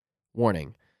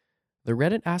Warning: the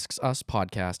Reddit Asks Us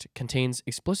podcast contains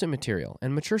explicit material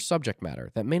and mature subject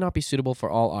matter that may not be suitable for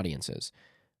all audiences.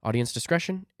 Audience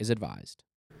discretion is advised.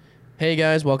 Hey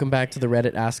guys, welcome back to the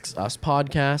Reddit Asks Us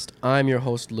podcast. I'm your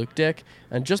host, Luke Dick,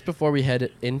 and just before we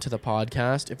head into the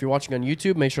podcast, if you're watching on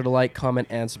YouTube, make sure to like, comment,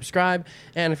 and subscribe.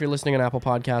 And if you're listening on Apple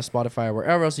Podcasts, Spotify, or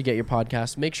wherever else you get your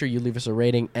podcasts, make sure you leave us a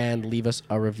rating and leave us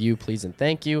a review, please and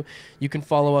thank you. You can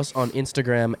follow us on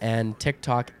Instagram and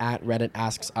TikTok at Reddit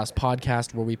Asks Us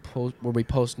podcast, where we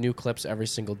post new clips every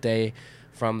single day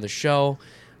from the show.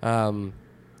 So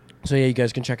yeah, you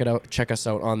guys can check us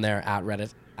out on there at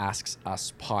Reddit Asks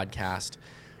Us podcast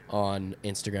on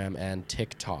Instagram and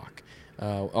TikTok.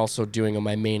 Also doing on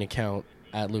my main account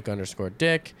at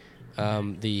Luke_Dick.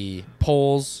 The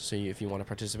polls, so if you want to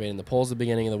participate in the polls at the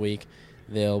beginning of the week,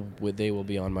 they will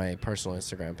be on my personal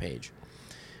Instagram page.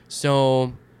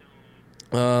 So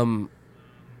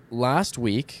last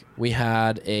week we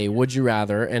had a Would You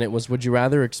Rather, and it was would you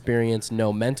rather experience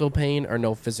no mental pain or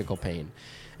no physical pain?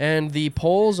 And the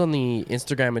polls on the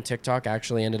Instagram and TikTok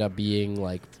actually ended up being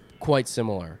like quite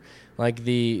similar. Like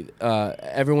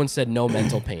everyone said no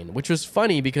mental pain, which was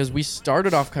funny because we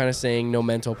started off kind of saying no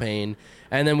mental pain,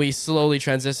 and then we slowly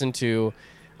transitioned to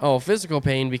physical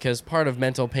pain, because part of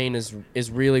mental pain is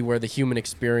really where the human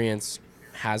experience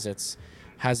has its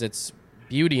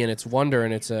beauty and its wonder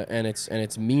and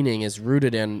its meaning is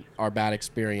rooted in our bad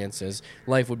experiences.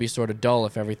 Life would be sort of dull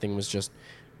if everything was just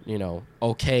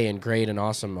okay and great and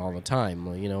awesome all the time.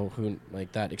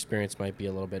 That experience might be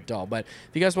a little bit dull. But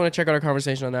if you guys want to check out our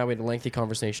conversation on that, we had a lengthy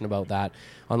conversation about that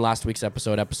on last week's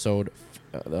episode. I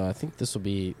think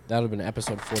that'll have been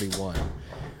episode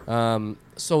 41.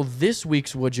 So this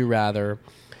week's Would You Rather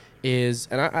is,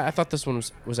 and I thought this one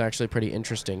was actually pretty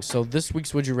interesting. So this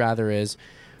week's Would You Rather is,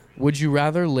 would you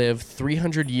rather live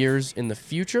 300 years in the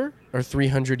future or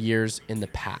 300 years in the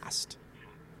past?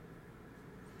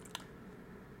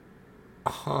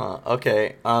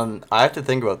 Okay. I have to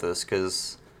think about this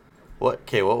because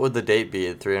what would the date be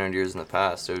at 300 years in the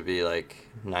past? It would be like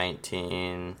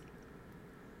 19.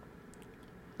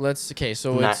 It's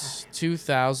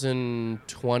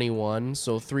 2021.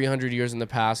 So 300 years in the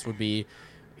past would be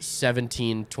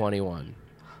 1721.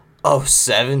 Oh,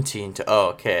 17.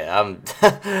 Okay.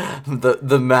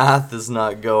 The math is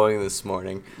not going this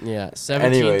morning. Yeah,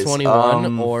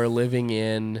 1721 or living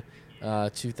in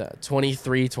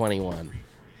 2321.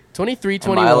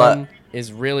 2321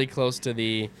 is really close to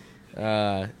the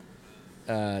time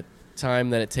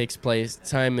that it takes place,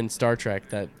 time in Star Trek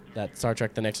that Star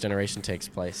Trek The Next Generation takes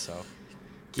place. So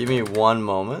give me one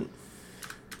moment.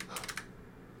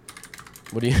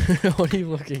 What are you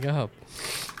looking up?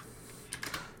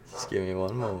 Just give me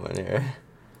one moment here.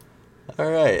 All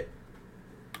right.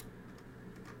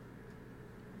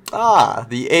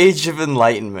 The Age of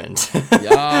Enlightenment.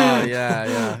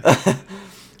 Yeah.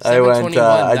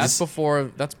 721.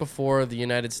 That's before the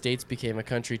United States became a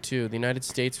country too. The United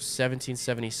States was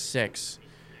 1776.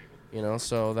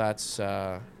 So that's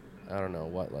I don't know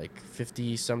what, like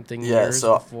 50 something years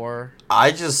before.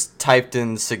 I just typed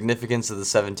in significance of the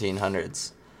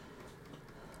 1700s.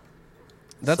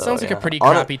 That sounds like a pretty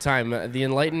crappy time. The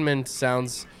Enlightenment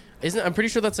sounds. I'm pretty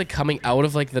sure that's like coming out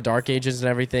of like the Dark Ages and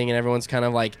everything, and everyone's kind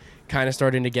of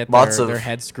starting to get their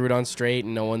heads screwed on straight,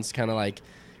 and no one's kind of like,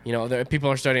 people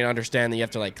are starting to understand that you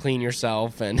have to like clean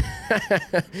yourself and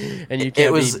and you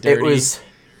can't be dirty.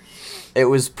 It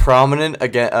was prominent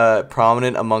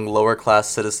among lower class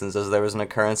citizens, as there was an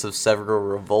occurrence of several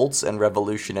revolts and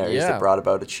revolutionaries that brought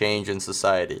about a change in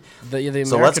society. The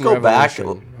American let's go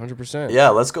Revolution, back 100%. Yeah,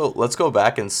 let's go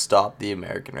back and stop the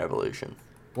American Revolution.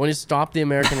 When you stop the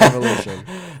American Revolution.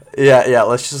 Yeah,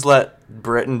 let's just let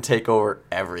Britain take over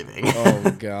everything.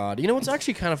 Oh, God. What's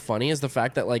actually kind of funny is the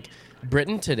fact that, like,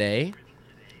 Britain today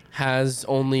has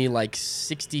only, like,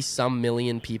 60-some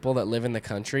million people that live in the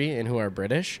country and who are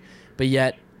British. But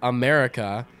yet,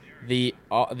 America, the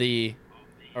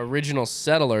original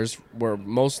settlers were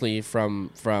mostly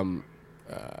from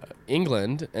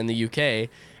England and the UK,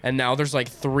 and now there's like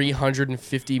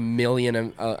 350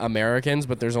 million Americans,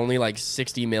 but there's only like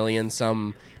 60 million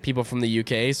some people from the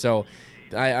UK. So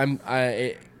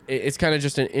it's kind of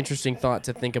just an interesting thought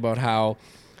to think about how,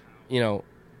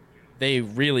 they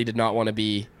really did not want to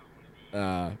be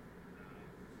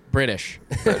British.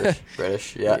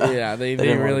 British, yeah. Yeah, they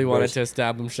really wanted to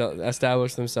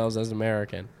establish themselves as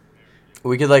American.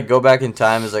 We could like go back in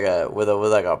time as like with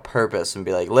a purpose and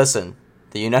be like, listen,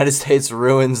 the United States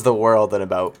ruins the world in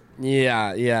about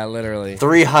literally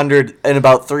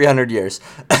 300 years.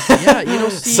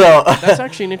 So that's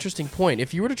actually an interesting point.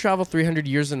 If you were to travel 300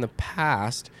 years in the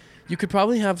past, you could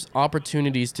probably have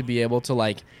opportunities to be able to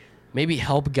like maybe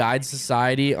help guide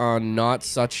society on not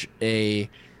such a,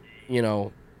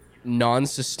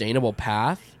 non-sustainable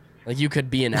path. Like you could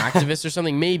be an activist or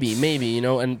something, maybe,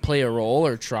 and play a role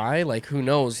or try. Like who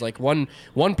knows? Like one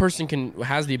person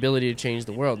has the ability to change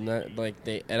the world, and that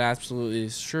it absolutely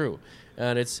is true,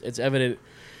 and it's evident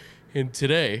in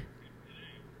today.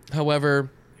 However,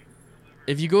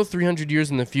 if you go 300 years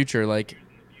in the future,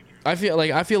 I feel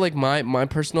like my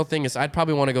personal thing is I'd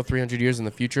probably want to go 300 years in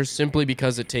the future simply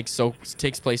because it takes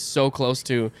place so close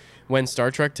to when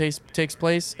Star Trek takes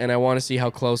place, and I want to see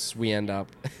how close we end up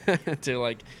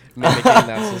to mimicking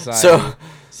that society.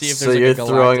 See if there's a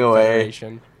galactic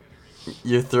federation.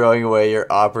 You're throwing away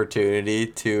your opportunity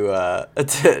to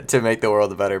make the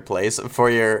world a better place for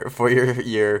your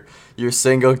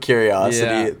single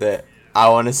curiosity that I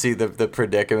want to see the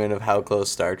predicament of how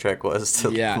close Star Trek was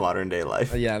to modern day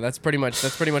life. Yeah, that's pretty much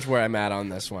where I'm at on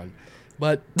this one.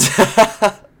 But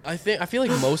I feel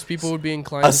like most people would be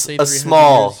inclined to say 300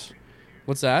 years.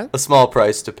 What's that? A small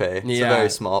price to pay. It's a very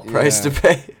small price to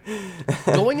pay.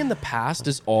 Going in the past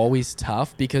is always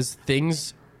tough because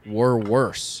things were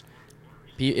worse.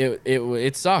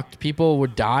 It sucked. People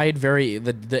died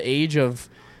the age of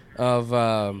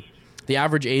the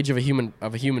average age of a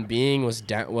human being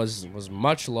was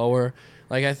much lower.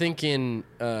 Like I think in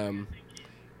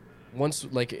once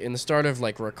in the start of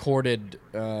recorded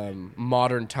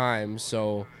modern times.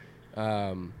 So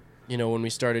when we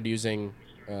started using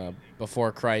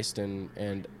before Christ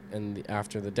and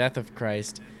after the death of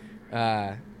Christ,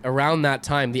 around that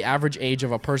time the average age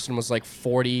of a person was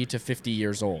 40 to 50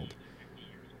 years old.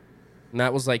 And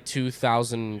that was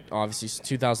 2000, obviously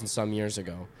 2000 some years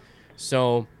ago.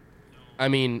 So, I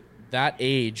mean, that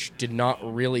age did not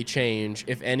really change.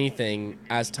 If anything,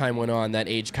 as time went on, that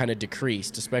age kind of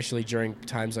decreased, especially during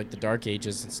times like the Dark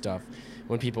Ages and stuff,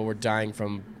 when people were dying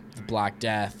from the Black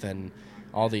Death and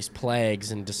all these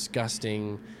plagues and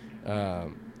disgusting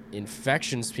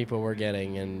infections people were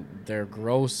getting and their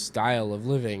gross style of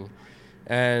living.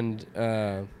 And,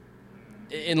 there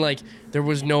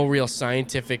was no real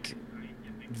scientific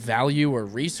value or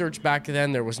research back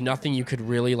then. There was nothing you could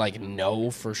really know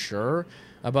for sure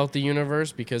about the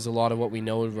universe because a lot of what we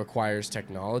know requires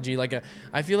technology.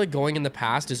 I feel like going in the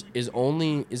past is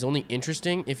only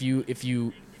interesting if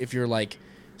you're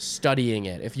studying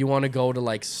it. If you want to go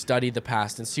to study the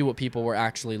past and see what people were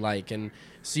actually like and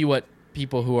see what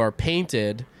people who are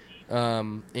painted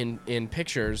in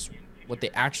pictures, what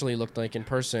they actually looked like in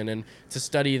person, and to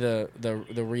study the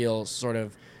real sort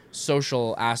of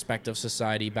social aspect of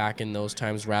society back in those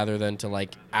times rather than to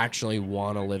actually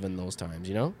want to live in those times,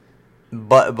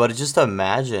 But just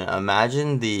imagine,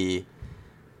 you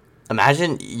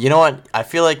know what? I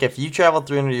feel like if you travel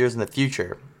 300 years in the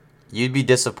future, you'd be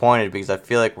disappointed because I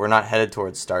feel like we're not headed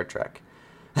towards Star Trek.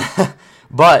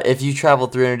 But if you travel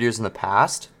 300 years in the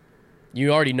past,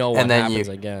 you already know what happens,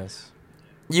 I guess.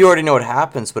 You already know what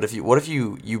happens, but what if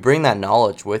you bring that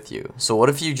knowledge with you? So what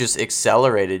if you just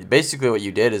accelerated? Basically what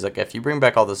you did is if you bring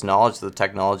back all this knowledge, the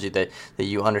technology that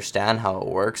you understand how it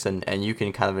works and you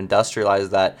can kind of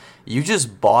industrialize that, you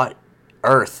just bought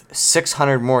Earth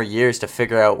 600 more years to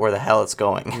figure out where the hell it's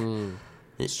going.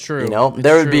 It's true.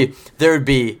 There would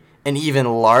be an even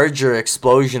larger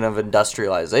explosion of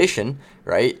industrialization,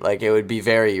 right? It would be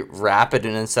very rapid,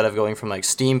 and instead of going from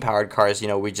steam powered cars,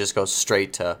 we just go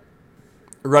straight to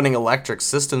running electric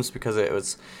systems because it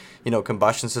was,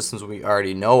 combustion systems we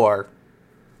already know are,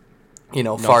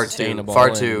 far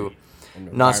too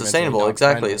not sustainable.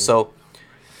 Exactly. So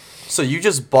you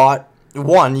just bought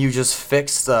one. You just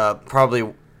fixed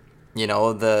probably,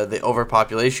 the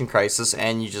overpopulation crisis,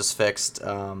 and you just fixed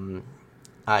the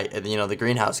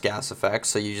greenhouse gas effect.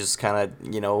 So you just kind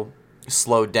of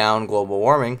slowed down global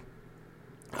warming.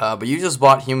 But you just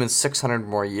bought humans 600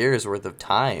 more years worth of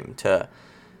time to.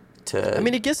 I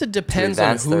mean, I guess it depends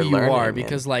on who you are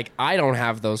because, I don't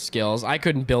have those skills. I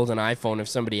couldn't build an iPhone if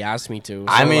somebody asked me to.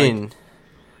 So,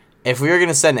 if we were going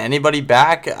to send anybody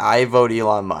back, I vote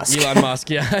Elon Musk. Elon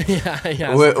Musk,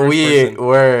 yeah.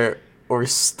 We're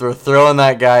throwing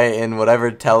that guy in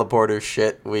whatever teleporter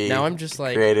shit we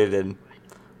created and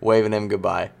waving him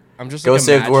goodbye. I'm just Go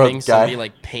save the world,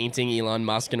 somebody painting Elon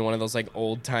Musk in one of those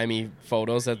old timey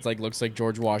photos that looks like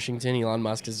George Washington. Elon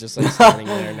Musk is just standing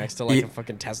there next to a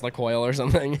fucking Tesla coil or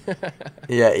something.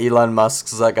 Yeah, Elon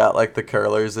Musk's got the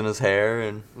curlers in his hair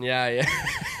and yeah.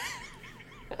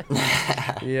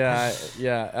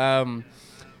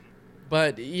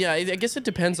 But yeah, I guess it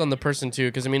depends on the person too,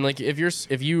 because I mean,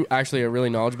 if you actually are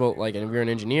really knowledgeable, if you're an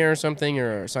engineer or something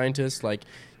or a scientist,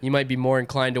 you might be more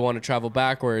inclined to want to travel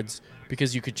backwards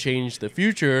because you could change the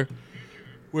future.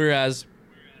 Whereas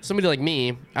somebody like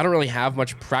me, I don't really have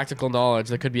much practical knowledge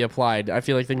that could be applied. I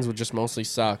feel like things would just mostly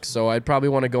suck. So I'd probably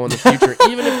want to go in the future,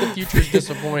 even if the future is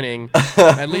disappointing.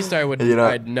 At least I would,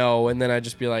 I'd know, and then I'd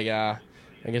just be like, I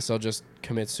guess I'll just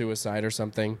commit suicide or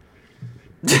something.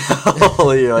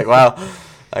 You're like, wow,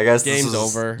 I guess game's this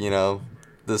is, over.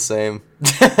 The same.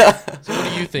 So what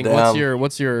do you think? Damn.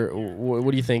 What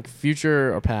do you think?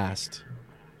 Future or past?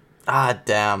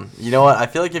 Damn. You know what? I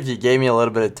feel like if you gave me a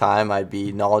little bit of time, I'd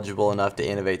be knowledgeable enough to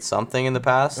innovate something in the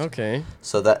past. Okay.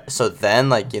 So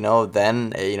then,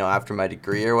 after my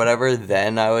degree or whatever,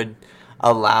 then I would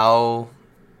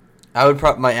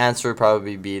my answer would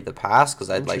probably be the past,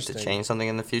 because I'd like to change something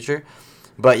in the future.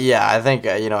 But yeah, I think,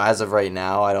 as of right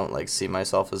now, I don't see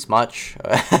myself as much.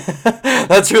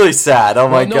 That's really sad. Oh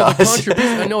my gosh.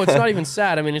 No, it's not even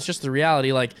sad. I mean, it's just the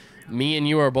reality. Like, me and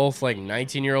you are both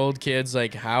 19-year-old kids.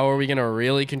 Like, how are we going to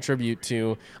really contribute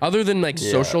to, other than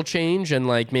social change and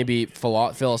maybe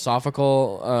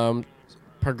philosophical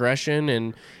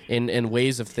progression and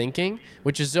ways of thinking,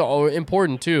 which is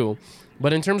important too.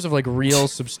 But in terms of real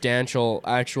substantial,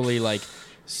 actually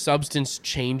substance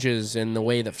changes in the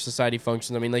way that society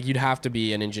functions, I mean, you'd have to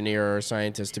be an engineer or a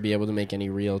scientist to be able to make any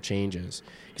real changes,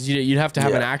 because you'd have to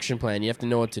have an action plan. You have to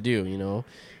know what to do.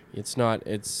 It's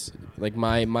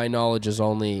my knowledge is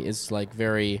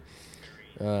very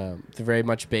very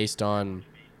much based on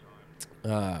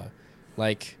the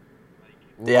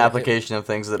application of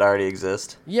things that already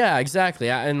exist. Yeah, exactly.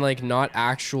 And not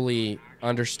actually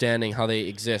understanding how they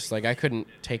exist. I couldn't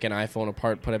take an iPhone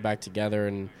apart, put it back together,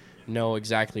 and know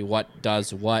exactly what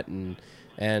does what and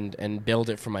build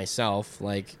it for myself.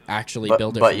 Actually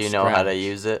build it. But from you know scratch. How to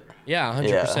use it. Yeah,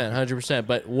 100%.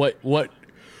 But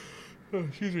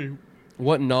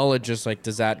what knowledge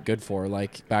does that good for?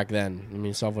 Back then, I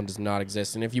mean, cell phone does not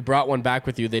exist. And if you brought one back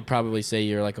with you, they'd probably say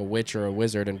you're a witch or a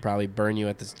wizard and probably burn you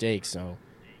at the stake. So.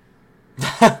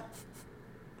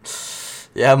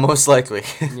 Yeah, most likely.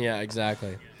 Yeah,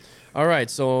 exactly. All right,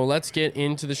 so let's get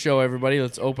into the show, everybody.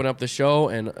 Let's open up the show,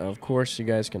 and of course, you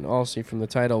guys can all see from the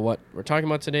title what we're talking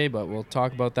about today, but we'll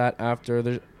talk about that after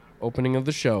the opening of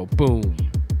the show. Boom.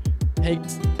 Hey,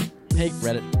 Reddit. Hey,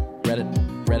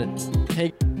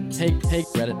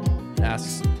 Reddit.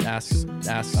 Asks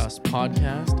us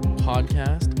podcast.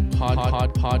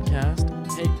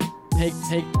 Hey,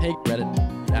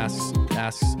 Reddit. Asks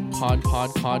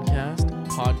podcast.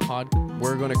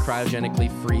 We're going to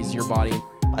cryogenically freeze your body.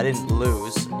 I didn't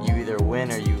lose. You either win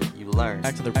or you learn.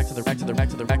 Back to the Reddit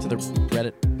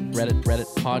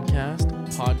podcast.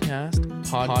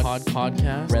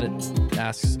 Reddit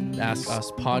asks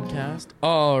us podcast.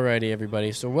 Alrighty,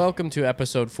 everybody. So welcome to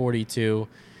episode 42.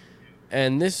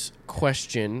 And this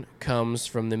question comes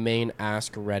from the main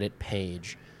Ask Reddit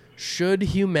page. Should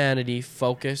humanity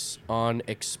focus on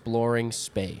exploring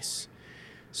space?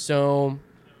 So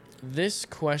this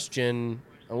question,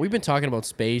 we've been talking about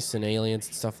space and aliens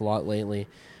and stuff a lot lately,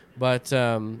 but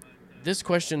this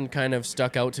question kind of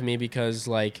stuck out to me because,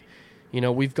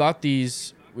 we've got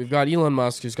Elon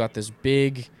Musk, who's got this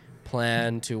big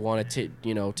plan to want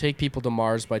to take people to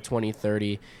Mars by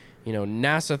 2030.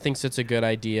 NASA thinks it's a good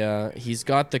idea. He's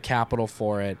got the capital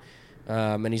for it,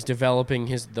 and he's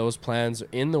developing those plans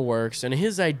in the works. And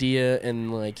his idea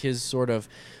and his sort of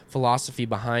philosophy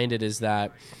behind it is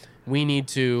that we need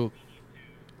to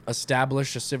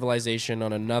establish a civilization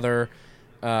on another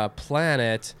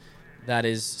planet that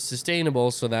is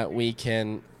sustainable, so that we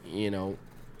can,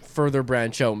 further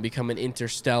branch out and become an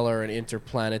interstellar and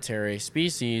interplanetary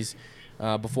species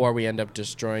before we end up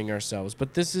destroying ourselves.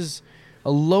 But this is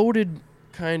a loaded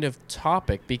kind of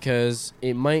topic, because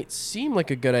it might seem like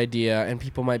a good idea and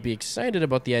people might be excited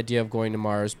about the idea of going to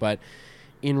Mars, but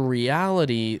in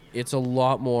reality, it's a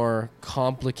lot more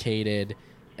complicated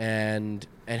and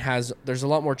there's a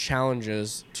lot more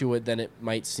challenges to it than it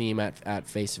might seem at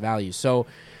face value. So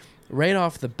right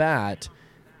off the bat,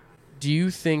 do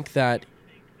you think that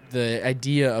the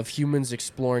idea of humans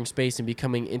exploring space and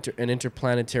becoming an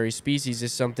interplanetary species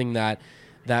is something that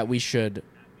we should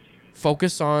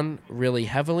focus on really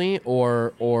heavily,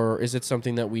 or is it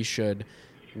something that we should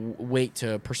wait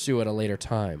to pursue at a later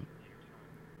time?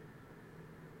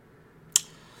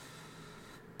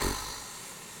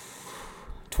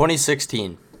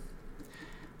 2016.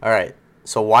 All right.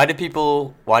 So why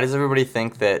does everybody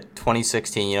think that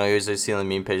 2016, you usually see on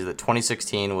the meme page that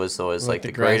 2016 was always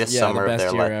the greatest summer of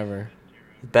their life. Ever.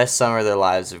 Best summer of their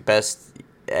lives, best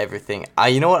everything.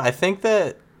 You know what? I think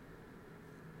that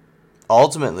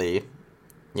ultimately,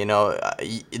 they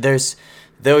always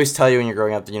tell you when you're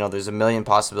growing up that, there's a million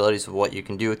possibilities of what you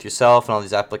can do with yourself and all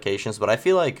these applications, but I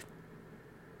feel like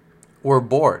we're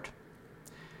bored.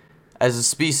 as a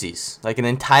species, like an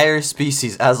entire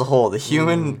species as a whole. The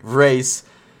human race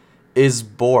is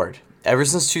bored. Ever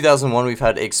since 2001, we've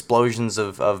had explosions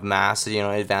of mass,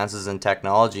 advances in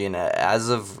technology, and as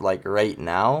of like right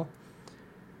now,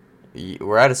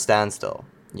 we're at a standstill.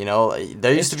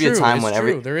 There used to be a time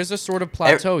when there is a sort of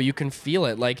plateau. You can feel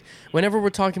it. Like whenever we're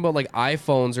talking about like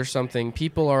iPhones or something,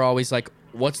 people are always like,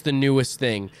 "What's the newest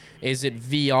thing? Is it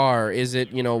VR? Is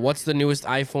it what's the newest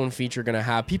iPhone feature gonna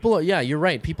have?" You're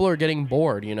right. People are getting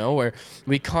bored. Where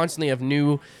we constantly have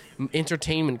new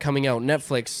entertainment coming out,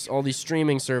 Netflix, all these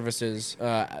streaming services,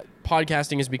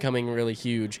 podcasting is becoming really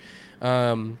huge,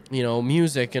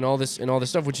 music and all this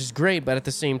stuff, which is great. But at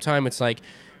the same time, it's like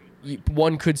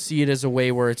one could see it as a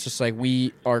way where it's just like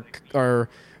our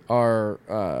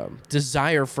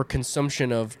desire for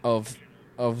consumption of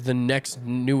the next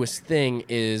newest thing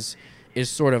is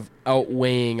sort of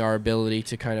outweighing our ability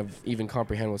to kind of even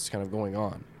comprehend what's kind of going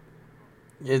on.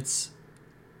 It's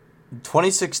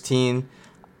 2016.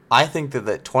 I think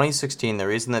that 2016, the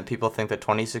reason that people think that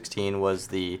 2016 was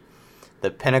the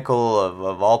pinnacle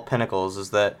of all pinnacles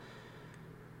is that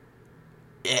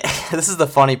this is the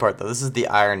funny part, though. This is the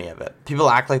irony of it. People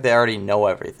act like they already know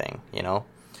everything,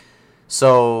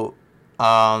 So,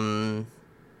 and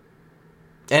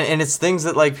it's things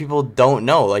that, like, people don't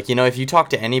know. Like, if you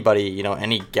talk to anybody,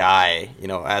 any guy,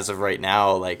 as of right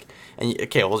now, like,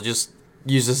 we'll just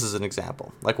use this as an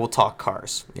example. Like, we'll talk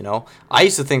cars, I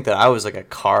used to think that I was, like, a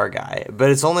car guy.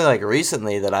 But it's only, like,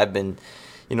 recently that I've been,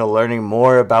 learning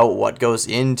more about what goes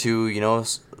into,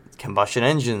 combustion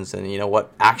engines and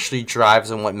what actually drives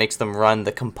and what makes them run,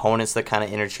 the components that kind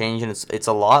of interchange, and it's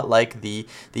a lot like the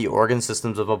organ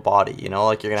systems of a body.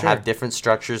 Like you're gonna have different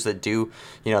structures that do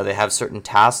they have certain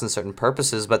tasks and certain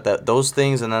purposes, but those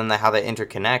things and then how they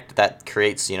interconnect, that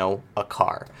creates a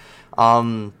car.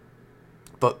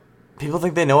 But people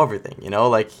think they know everything.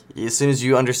 Like as soon as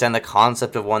you understand the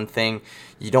concept of one thing,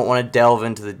 you don't want to delve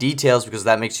into the details because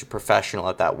that makes you professional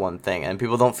at that one thing. And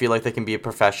people don't feel like they can be a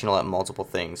professional at multiple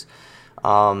things.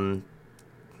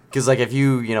 Because like if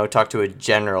you talk to a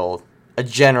general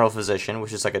physician,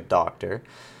 which is like a doctor,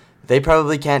 they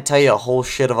probably can't tell you a whole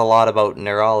shit of a lot about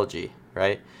neurology,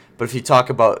 right? But if you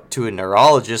talk to a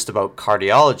neurologist about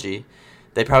cardiology,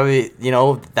 they probably,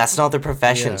 that's not their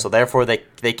profession. Yeah. So therefore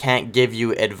they can't give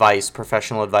you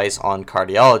professional advice on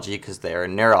cardiology because they're a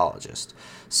neurologist.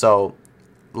 So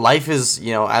life is,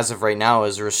 as of right now,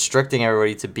 is restricting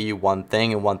everybody to be one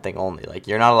thing and one thing only. Like,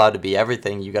 you're not allowed to be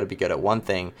everything. You got to be good at one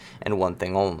thing and one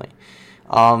thing only.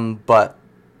 But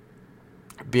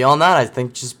beyond that, I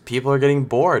think just people are getting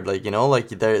bored. Like,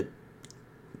 the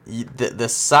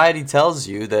society tells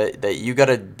you that you got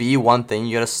to be one thing.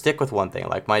 You got to stick with one thing.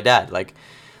 Like my dad.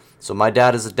 So my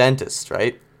dad is a dentist,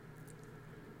 right?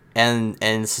 And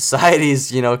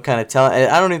society's, kind of telling.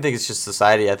 I don't even think it's just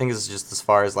society. I think it's just as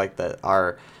far as like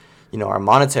our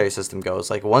monetary system goes.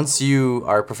 Like once you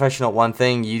are a professional at one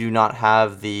thing, you do not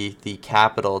have the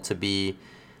capital to be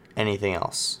anything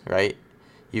else, right?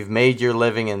 You've made your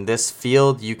living in this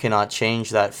field. You cannot change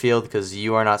that field because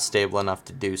you are not stable enough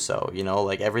to do so.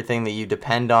 Like everything that you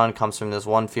depend on comes from this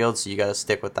one field, so you got to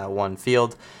stick with that one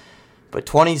field. But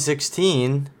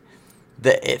 2016.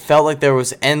 It felt like there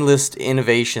was endless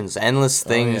innovations, endless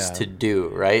things to do,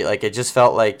 right? Like it just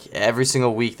felt like every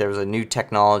single week there was a new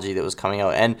technology that was coming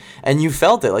out, and you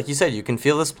felt it, like you said, you can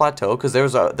feel this plateau because there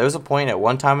was a point at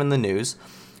one time in the news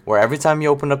where every time you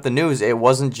opened up the news, it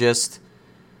wasn't just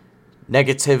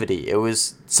negativity; it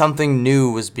was something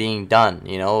new was being done.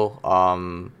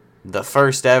 The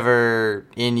first ever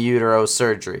in utero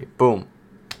surgery, boom,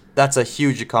 that's a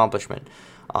huge accomplishment.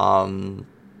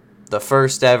 The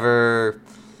first ever,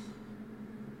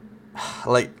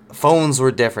 like, phones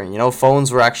were different.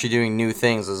 Phones were actually doing new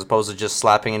things as opposed to just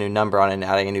slapping a new number on it and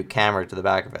adding a new camera to the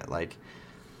back of it. Like,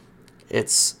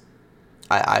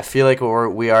 I feel like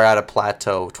we are at a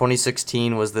plateau.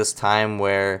 2016 was this time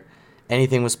where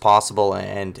anything was possible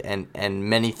and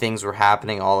many things were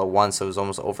happening all at once. It was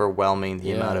almost overwhelming,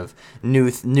 the amount of new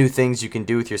things you can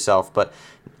do with yourself. But,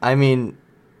 I mean,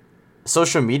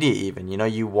 social media even,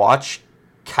 you watch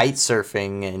kite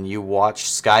surfing and you watch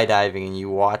skydiving and you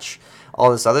watch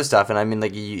all this other stuff, and I mean,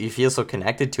 like, you feel so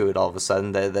connected to it all of a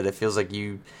sudden that it feels like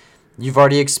you've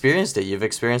already experienced it. You've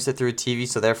experienced it through a TV,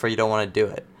 so therefore you don't want to do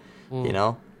it.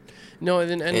 No,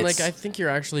 and like I think you're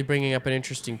actually bringing up an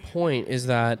interesting point, is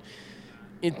that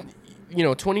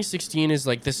 2016 is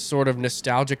like this sort of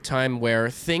nostalgic time where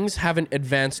things haven't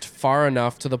advanced far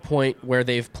enough to the point where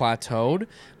they've plateaued,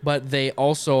 but they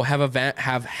also have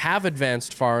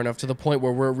advanced far enough to the point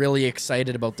where we're really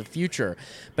excited about the future.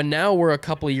 But now we're a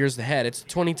couple of years ahead. It's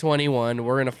 2021.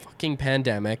 We're in a fucking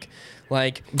pandemic.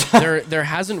 Like there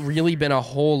hasn't really been a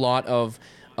whole lot of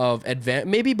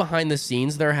maybe behind the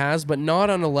scenes there has, but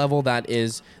not on a level that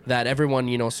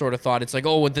everyone sort of thought. It's like,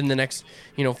 oh, within the next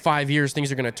 5 years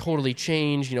things are going to totally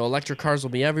change. Electric cars will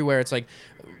be everywhere. It's like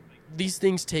these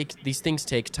things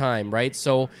take time, right?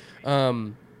 So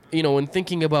when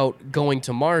thinking about going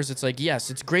to Mars, it's like, yes,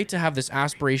 it's great to have this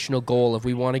aspirational goal if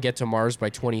we want to get to Mars by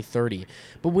 2030.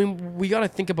 But we got to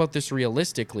think about this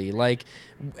realistically. Like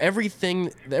every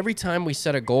time we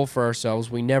set a goal for ourselves,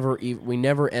 we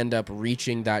never end up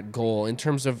reaching that goal in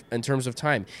terms of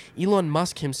time. Elon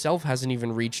Musk himself hasn't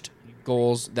even reached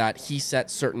goals that he set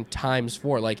certain times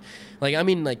for. Like I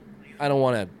don't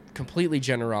want to completely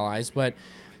generalize, but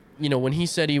when he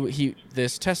said he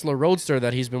this Tesla Roadster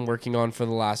that he's been working on for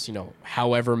the last,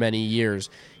 however many years,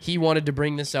 he wanted to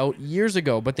bring this out years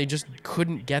ago, but they just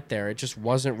couldn't get there. It just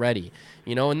wasn't ready,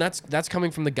 and that's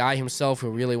coming from the guy himself who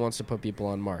really wants to put people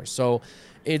on Mars. So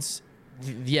it's,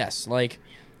 yes, like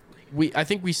I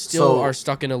think we still are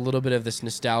stuck in a little bit of this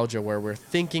nostalgia where we're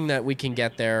thinking that we can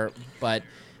get there, but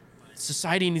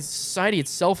society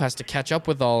itself has to catch up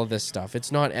with all of this stuff.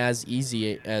 It's not as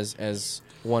easy as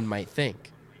one might think.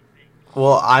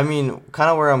 Well, I mean, kind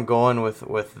of where I'm going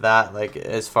with that, like,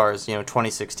 as far as,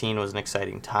 2016 was an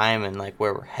exciting time and, like,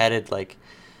 where we're headed, like,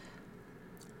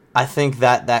 I think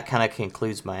that kind of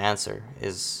concludes my answer,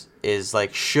 is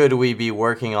like, should we be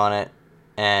working on it?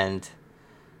 And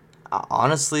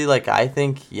honestly, like, I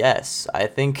think yes. I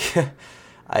think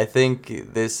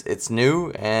it's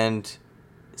new and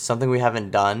something we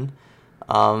haven't done.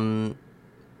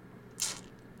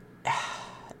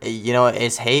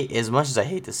 As much as I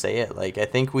hate to say it, like, I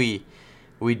think we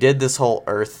did this whole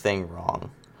Earth thing wrong.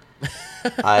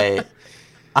 I'm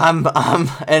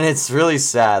and it's really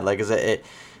sad. Like,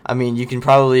 I mean, you can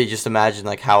probably just imagine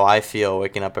like how I feel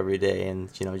waking up every day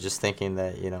and just thinking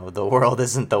that the world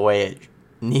isn't the way it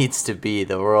needs to be.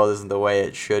 The world isn't the way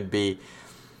it should be,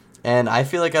 and I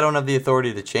feel like I don't have the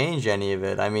authority to change any of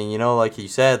it. I mean, like you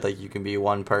said, like, you can be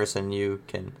one person, you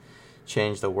can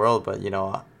change the world, but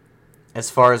as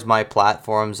far as my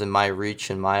platforms and my reach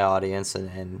and my audience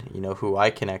and who I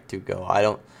connect to go,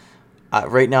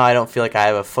 right now I don't feel like I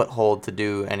have a foothold to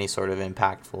do any sort of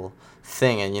impactful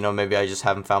thing, and maybe I just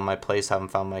haven't found my place, haven't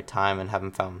found my time, and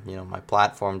haven't found my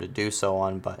platform to do so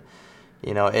on. But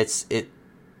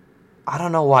I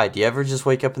don't know why. Do you ever just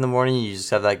wake up in the morning and you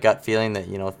just have that gut feeling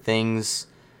that things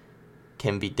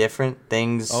can be different?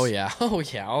 Things. Oh yeah,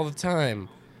 all the time.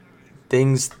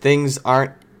 Things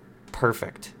aren't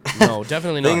perfect. No,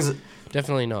 definitely not.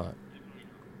 Definitely not.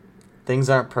 Things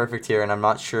aren't perfect here, and I'm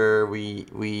not sure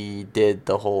we did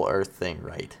the whole Earth thing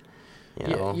right.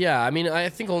 Yeah, I mean, I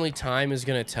think only time is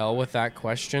going to tell with that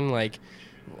question. Like,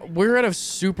 we're at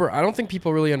I don't think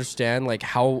people really understand, like,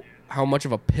 how much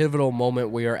of a pivotal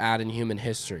moment we are at in human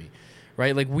history,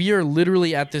 right? Like, we are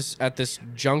literally at this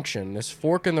junction, this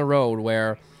fork in the road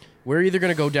where we're either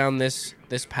going to go down this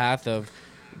path of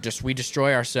we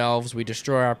destroy ourselves, we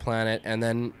destroy our planet, and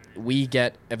then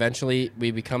eventually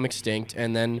we become extinct,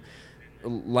 and then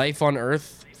life on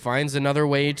Earth finds another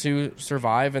way to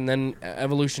survive, and then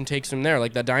evolution takes them there.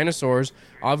 Like, the dinosaurs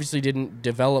obviously didn't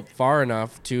develop far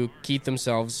enough to keep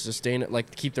themselves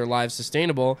keep their lives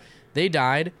sustainable. They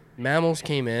died, mammals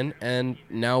came in, and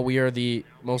now we are the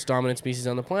most dominant species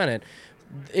on the planet.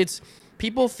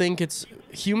 People think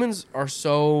humans are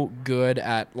so good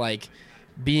at, like,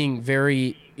 being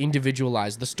very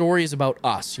individualized. The story is about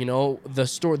us,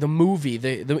 the movie,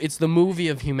 it's the movie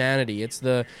of humanity. It's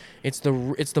the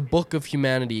book of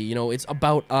humanity, it's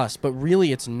about us, but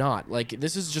really it's not. Like,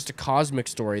 this is just a cosmic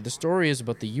story. The story is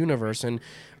about the universe, and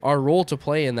our role to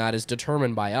play in that is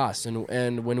determined by us.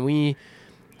 And when we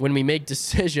make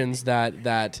decisions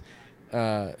that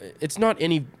it's not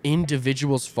any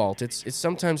individual's fault. It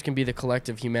sometimes can be the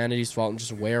collective humanity's fault and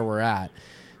just where we're at.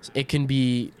 It can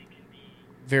be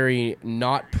very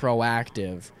not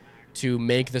proactive to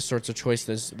make the sorts of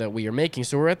choices that we are making.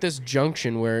 So we're at this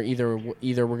junction where either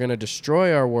we're going to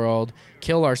destroy our world,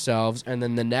 kill ourselves, and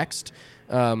then the next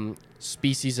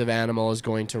species of animal is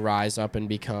going to rise up and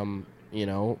become,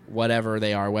 whatever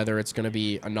they are, whether it's going to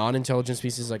be a non-intelligent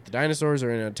species like the dinosaurs or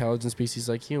an intelligent species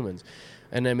like humans.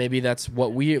 And then maybe that's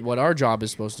what our job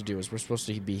is supposed to do, is we're supposed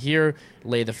to be here,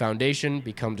 lay the foundation,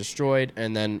 become destroyed,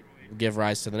 and then give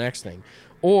rise to the next thing.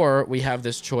 Or we have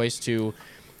this choice to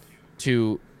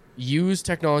use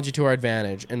technology to our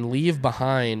advantage and leave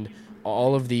behind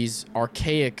all of these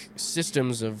archaic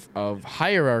systems of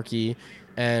hierarchy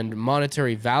and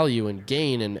monetary value and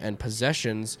gain and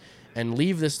possessions, and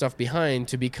leave this stuff behind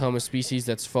to become a species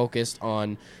that's focused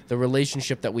on the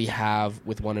relationship that we have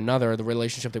with one another, the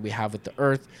relationship that we have with the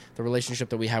earth, the relationship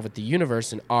that we have with the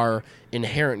universe. And our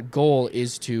inherent goal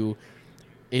is to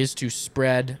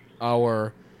spread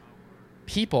our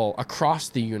people across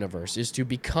the universe, is to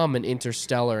become an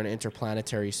interstellar and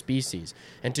interplanetary species,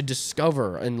 and to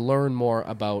discover and learn more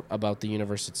about the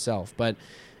universe itself. But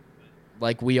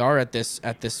like, we are at this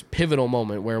pivotal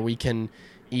moment where we can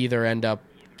either end up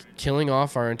killing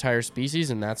off our entire species,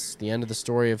 and that's the end of the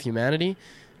story of humanity,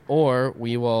 or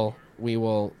we will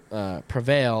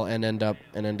prevail and end up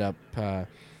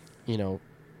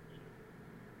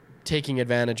taking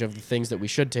advantage of the things that we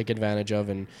should take advantage of,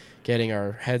 and getting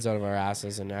our heads out of our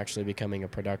asses and actually becoming a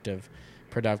productive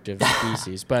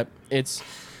species. But it's,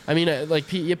 I mean,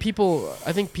 people.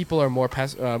 I think people are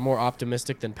more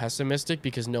optimistic than pessimistic,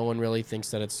 because no one really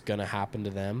thinks that it's gonna happen to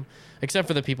them, except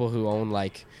for the people who own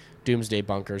like doomsday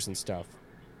bunkers and stuff.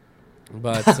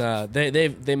 But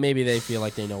they maybe they feel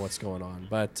like they know what's going on.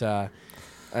 But I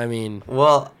mean,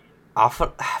 well, often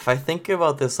if I think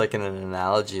about this like in an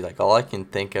analogy, like all I can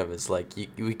think of is like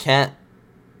we can't.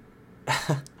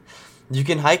 You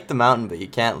can hike the mountain, but you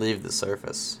can't leave the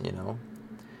surface. You know,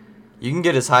 you can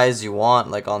get as high as you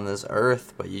want, like on this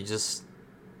earth, but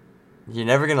you're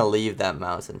never gonna leave that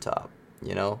mountaintop.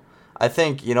 You know, I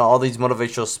think, all these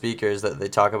motivational speakers that they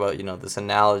talk about, this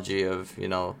analogy of,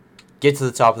 get to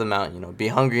the top of the mountain, be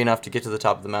hungry enough to get to the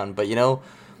top of the mountain. But,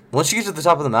 once you get to the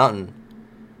top of the mountain,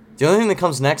 the only thing that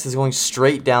comes next is going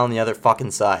straight down the other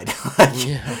fucking side.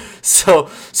 Yeah. So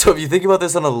if you think about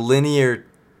this on a linear,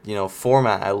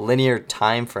 format, a linear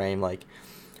time frame, like,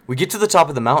 we get to the top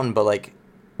of the mountain, but, like,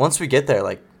 once we get there,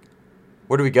 like,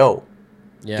 where do we go?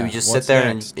 Yeah. Do we just sit there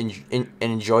and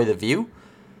enjoy the view?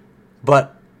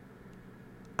 But,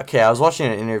 okay, I was watching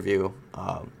an interview.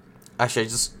 Actually,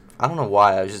 I don't know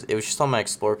why. It was just on my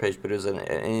Explore page, but it was an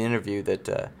interview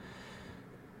that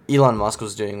Elon Musk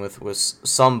was doing with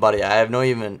somebody. I don't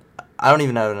even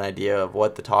have an idea of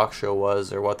what the talk show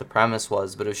was or what the premise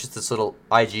was, but it was just this little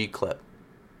IG clip.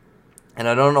 And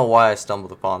I don't know why I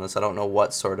stumbled upon this. I don't know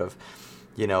what sort of,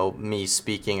 me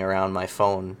speaking around my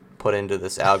phone put into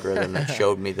this algorithm that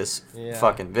showed me this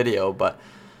fucking video, but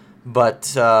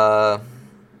I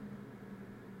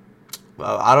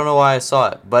don't know why I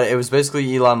saw it, but it was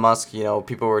basically Elon Musk.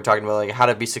 People were talking about like how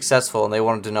to be successful, and they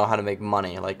wanted to know how to make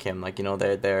money like him. Like,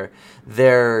 their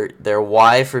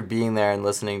why for being there and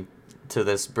listening to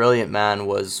this brilliant man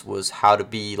was how to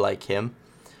be like him.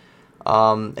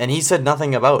 And he said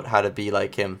nothing about how to be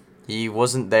like him. He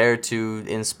wasn't there to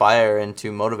inspire and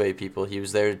to motivate people. He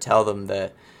was there to tell them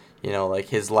that, like,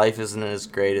 his life isn't as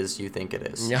great as you think it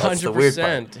is. Yeah,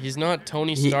 100%. He's not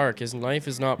Tony Stark. His life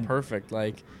is not perfect.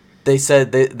 Like, they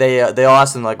said they all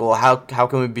asked him like, well, how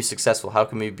can we be successful? How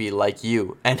can we be like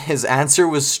you? And his answer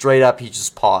was straight up. He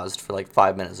just paused for like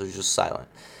 5 minutes. It was just silent.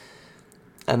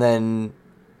 And then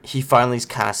he finally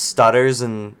kind of stutters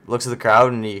and looks at the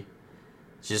crowd, and he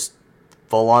just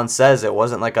full on says, it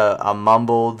wasn't like a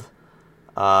mumbled,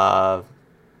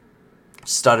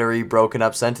 stuttery, broken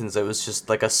up sentence. It was just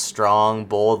like a strong,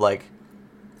 bold, like,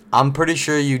 I'm pretty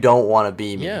sure you don't want to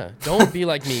be me. Yeah, don't be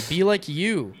like me. Be like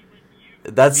you.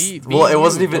 It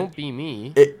wasn't even. Don't be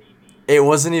me. It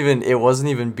wasn't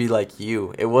even be like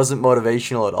you. It wasn't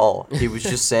motivational at all. He was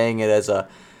just saying it as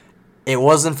it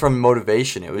wasn't from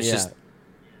motivation. It was just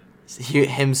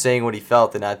him saying what he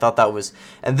felt, and I thought that was.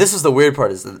 And this is the weird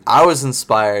part, is that I was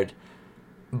inspired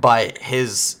by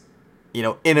his,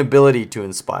 inability to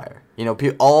inspire.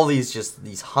 All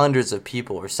these hundreds of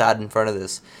people were sat in front of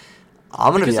this.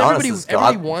 I'm gonna be honest.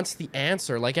 Everybody wants the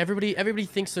answer. Like, everybody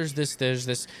thinks there's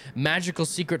this magical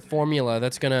secret formula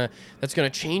that's gonna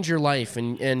change your life,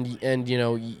 and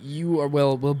you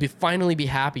will finally be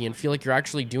happy and feel like you're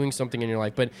actually doing something in your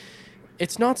life. But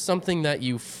it's not something that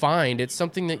you find. It's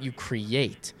something that you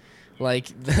create.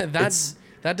 Like,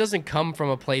 that doesn't come from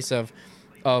a place of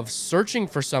searching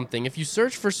for something. If you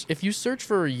search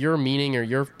for your meaning or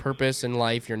your purpose in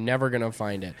life, you're never gonna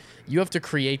find it. You have to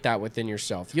create that within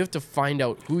yourself. You have to find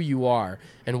out who you are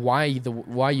and why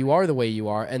you are the way you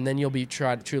are, and then you'll be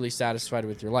truly satisfied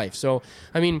with your life. So,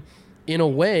 I mean, in a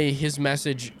way, his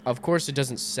message, of course, it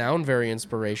doesn't sound very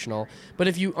inspirational, but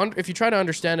if you try to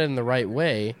understand it in the right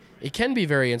way, it can be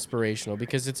very inspirational,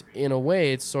 because it's, in a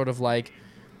way, it's sort of like,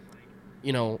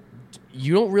 you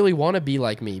don't really want to be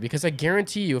like me, because I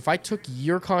guarantee you, if I took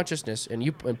your consciousness and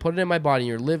put it in my body,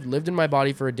 and you lived in my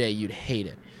body for a day, you'd hate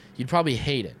it. You'd probably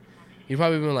hate it. He'd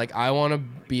probably be like, I want to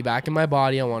be back in my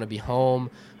body. I want to be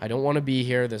home. I don't want to be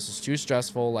here. This is too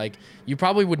stressful. Like, you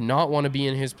probably would not want to be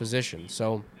in his position.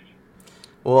 So,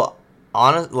 Well,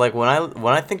 like when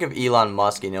I think of Elon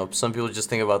Musk, some people just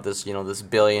think about this, this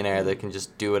billionaire that can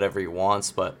just do whatever he wants,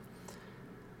 but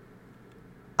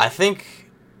I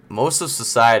think most of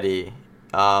society,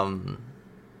 Elon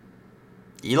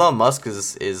Musk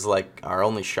is like our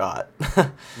only shot.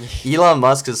 Elon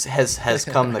Musk has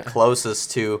come the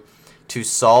closest to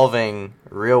solving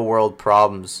real world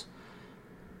problems,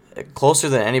 closer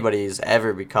than anybody's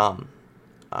ever become.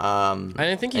 And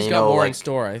I think he's got more in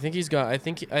store. I think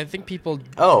people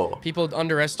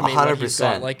underestimate 100%. what he's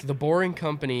got. Like the Boring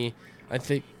Company, I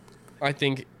think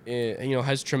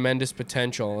has tremendous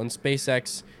potential, and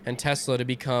SpaceX and Tesla to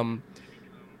become,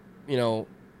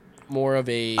 more of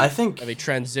a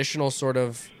transitional sort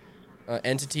of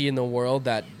entity in the world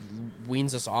that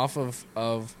weans us off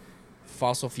of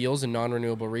fossil fuels and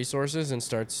non-renewable resources and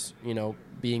starts,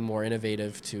 being more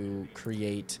innovative to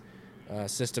create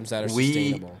systems that are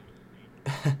sustainable.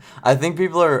 I think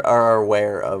people are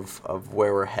aware of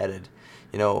where we're headed.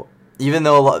 Even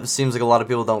though it seems like a lot of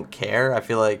people don't care, I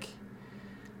feel like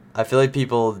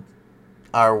people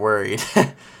are worried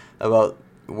about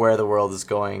where the world is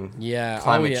going. Yeah,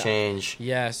 climate change.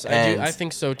 Yes, I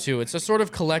think so too. It's a sort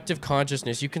of collective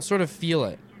consciousness. You can sort of feel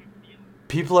it.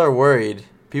 People are worried.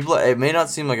 It may not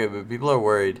seem like it, but people are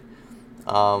worried.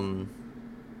 And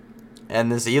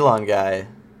this Elon guy,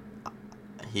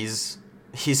 he's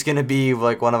gonna be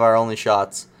like one of our only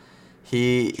shots.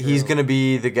 He's gonna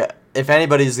be the guy. If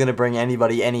anybody's gonna bring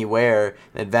anybody anywhere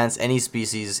and advance any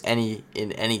species in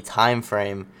any time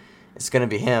frame, it's gonna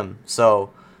be him.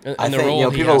 So I the think role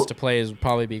he people has to play is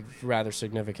probably be rather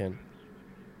significant.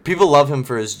 People love him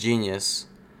for his genius,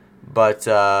 but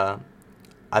I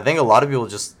think a lot of people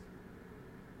just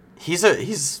he's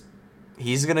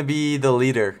gonna be the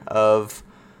leader of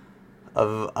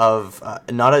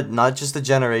not just a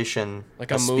generation,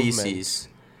 like a movement. species.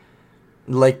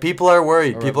 Like people are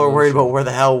worried. People are worried about where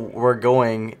the hell we're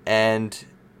going, and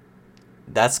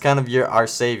that's kind of our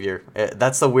savior.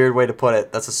 That's the weird way to put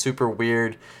it. That's a super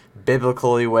weird,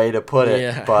 biblically way to put it.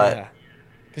 Yeah, but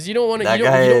because you don't want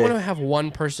to have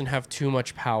one person have too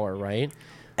much power, right?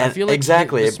 And I feel like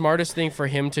exactly the smartest thing for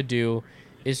him to do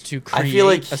is to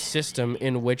create a system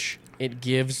in which it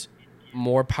gives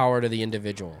more power to the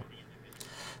individual.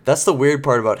 That's the weird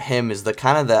part about him is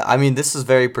this is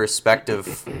very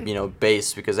perspective,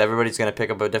 based, because everybody's going to pick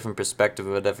up a different perspective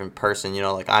of a different person.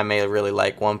 Like I may really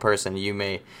like one person, you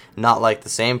may not like the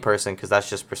same person because that's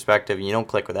just perspective. You don't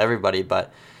click with everybody,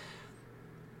 but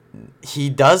he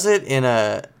does it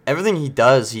everything he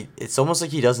does, it's almost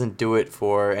like he doesn't do it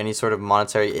for any sort of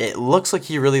monetary. It looks like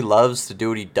he really loves to do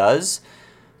what he does,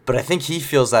 but I think he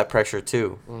feels that pressure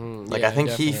too. I think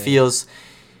definitely.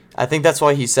 I think that's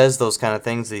why he says those kind of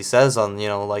things that he says on,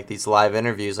 like these live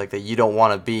interviews, like that you don't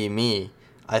want to be me.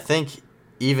 I think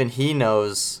even he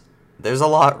knows there's a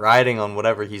lot riding on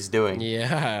whatever he's doing.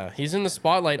 Yeah, he's in the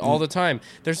spotlight all the time.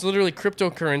 There's literally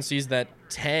cryptocurrencies that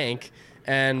tank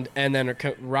and then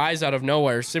rise out of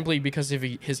nowhere simply because of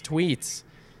his tweets.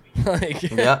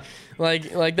 Yeah.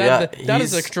 That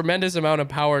is a tremendous amount of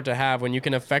power to have when you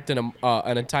can affect an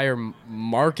entire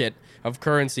market of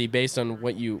currency based on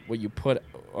what you put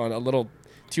on a little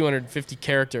 250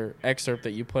 character excerpt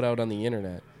that you put out on the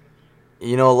internet.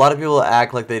 A lot of people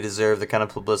act like they deserve the kind of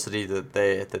publicity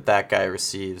that guy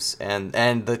receives, and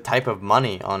the type of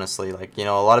money. Honestly,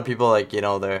 a lot of people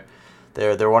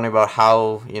they're wondering about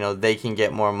how they can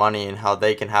get more money and how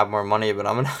they can have more money. But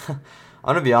I'm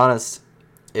gonna be honest.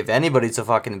 If anybody's a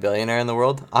fucking billionaire in the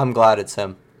world, I'm glad it's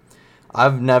him.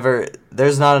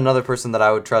 There's not another person that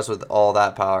I would trust with all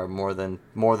that power more than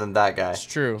that guy. It's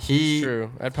true. It's true.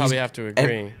 I'd probably have to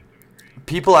agree.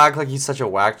 People act like he's such a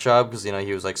whack job because,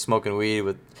 he was like smoking weed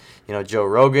with, Joe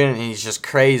Rogan, and he's just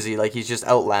crazy. Like, he's just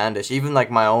outlandish. Even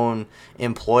like my own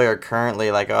employer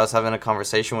currently, like I was having a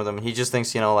conversation with him, and he just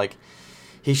thinks,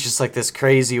 he's just like this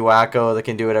crazy wacko that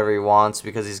can do whatever he wants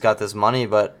because he's got this money,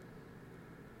 but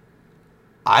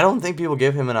I don't think people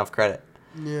give him enough credit.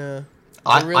 Yeah.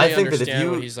 I think that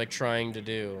what he's like trying to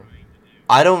do.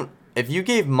 If you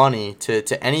gave money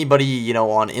to anybody,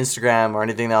 on Instagram or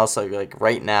anything else like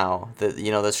right now that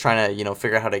that's trying to,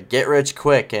 figure out how to get rich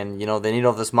quick and, they need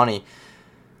all this money,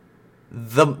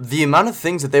 the amount of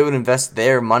things that they would invest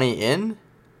their money in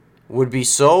would be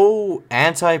so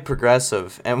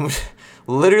anti-progressive and would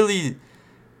literally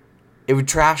it would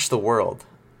trash the world.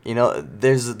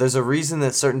 There's a reason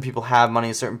that certain people have money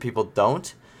and certain people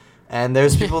don't. And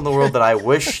there's people in the world that I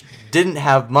wish didn't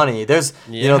have money. There's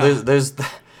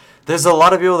there's a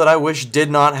lot of people that I wish did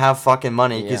not have fucking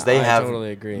money because they have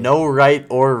totally agree. no right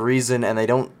or reason, and they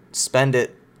don't spend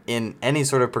it in any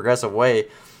sort of progressive way.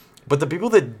 But the people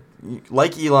that,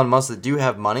 like Elon Musk, that do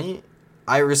have money,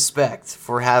 I respect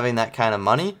for having that kind of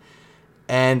money.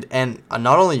 And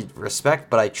not only respect,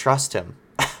 but I trust him.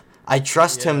 I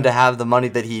trust him to have the money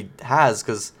that he has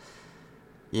because,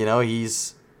 you know, he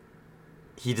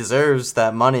deserves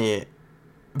that money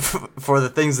for the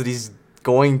things that he's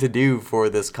going to do for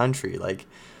this country. Like,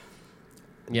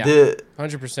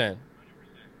 100%.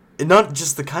 Not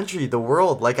just the country, the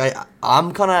world. Like,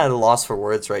 I'm kind of at a loss for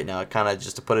words right now, kind of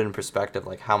just to put it in perspective,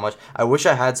 like how much I wish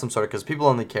I had some sort of, because people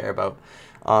only care about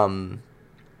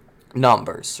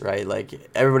numbers, right? Like,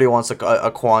 everybody wants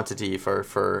a quantity for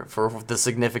the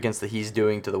significance that he's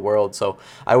doing to the world. So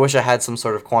I wish I had some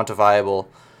sort of quantifiable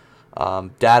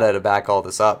data to back all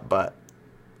this up, but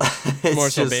it's more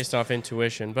so based off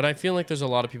intuition. But I feel like there's a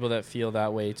lot of people that feel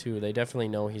that way too. They definitely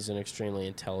know he's an extremely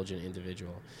intelligent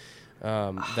individual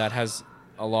that has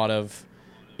a lot of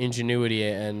ingenuity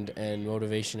and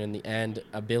motivation and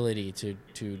ability to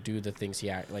do the things to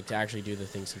actually do the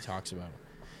things he talks about.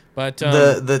 But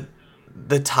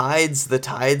the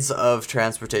tides of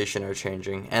transportation are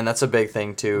changing, and that's a big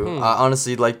thing too.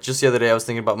 Honestly, like, just the other day I was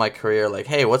thinking about my career, like,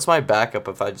 hey, what's my backup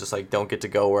if I just, like, don't get to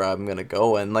go where I'm gonna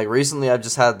go? And, like, recently I've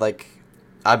just had, like,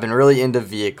 I've been really into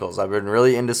vehicles, I've been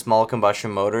really into small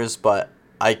combustion motors, but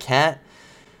I can't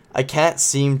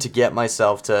seem to get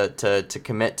myself to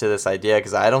commit to this idea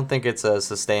because I don't think it's a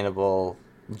sustainable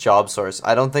job source.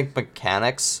 I don't think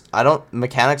mechanics are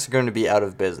going to be out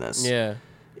of business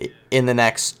in the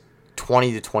next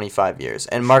 20 to 25 years,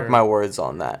 and mark my words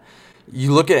on that.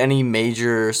 You look at any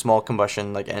major small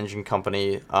combustion, like, engine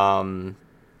company, GM,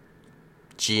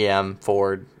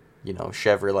 Ford, you know,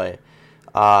 Chevrolet,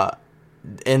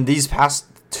 in these past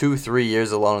 2-3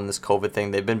 years alone in this COVID thing,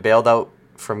 they've been bailed out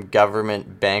from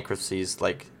government bankruptcies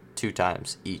like 2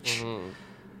 times each.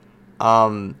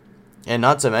 And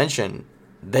not to mention,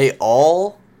 they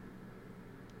all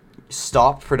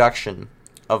stopped production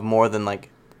of more than, like,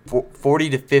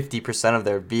 40 to 50% of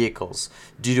their vehicles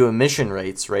due to emission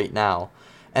rates right now.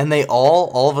 And they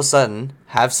all of a sudden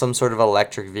have some sort of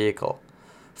electric vehicle.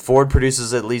 Ford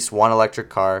produces at least one electric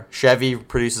car. Chevy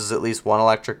produces at least one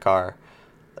electric car.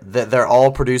 They're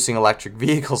all producing electric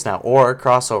vehicles now, or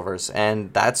crossovers.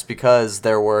 And that's because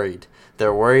they're worried.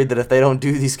 They're worried that if they don't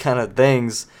do these kind of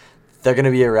things, they're going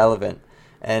to be irrelevant.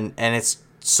 And it's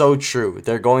so true.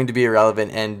 They're going to be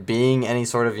irrelevant, and being any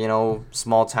sort of, you know,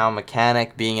 small town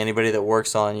mechanic, being anybody that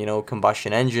works on, you know,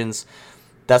 combustion engines,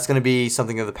 that's going to be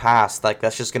something of the past. Like,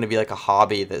 that's just going to be like a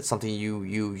hobby, that's something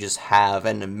you just have,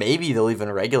 and maybe they'll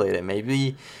even regulate it.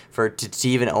 Maybe to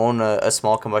even own a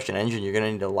small combustion engine, you're going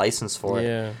to need a license for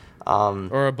it.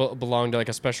 Or belong to, like,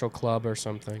 a special club or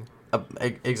something.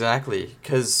 Exactly,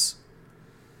 because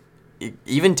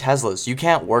even Teslas, you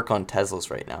can't work on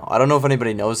Teslas right now. I don't know if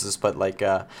anybody knows this, but, like,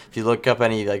 if you look up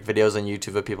any, like, videos on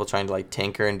YouTube of people trying to, like,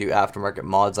 tinker and do aftermarket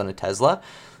mods on a Tesla,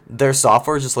 their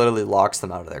software just literally locks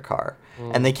them out of their car.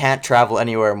 And they can't travel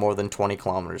anywhere more than 20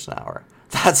 kilometers an hour.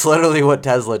 That's literally what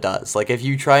Tesla does. Like, if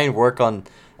you try and work on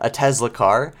a Tesla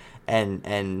car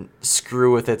and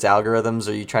screw with its algorithms,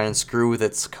 or you try and screw with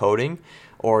its coding,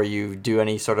 or you do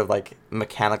any sort of, like,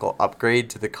 mechanical upgrade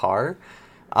to the car,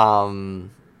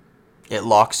 it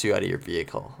locks you out of your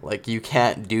vehicle. Like, you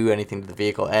can't do anything to the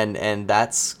vehicle, and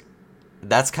that's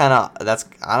I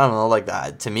don't know, like,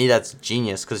 that to me that's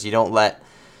genius, because you don't let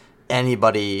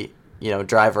anybody, you know,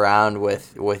 drive around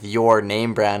with your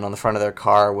name brand on the front of their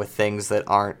car with things that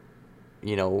aren't,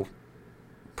 you know,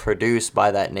 produced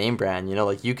by that name brand. You know,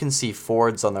 like, you can see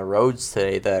Fords on the roads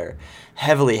today that are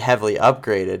heavily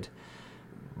upgraded,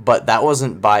 but that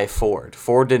wasn't by Ford.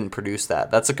 Ford didn't produce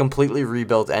that. That's a completely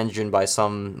rebuilt engine by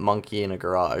some monkey in a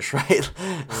garage, right?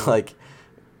 Like,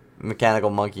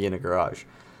 mechanical monkey in a garage.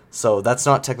 So that's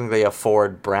not technically a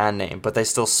Ford brand name, but they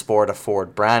still sport a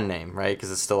Ford brand name, right? Because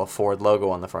it's still a Ford logo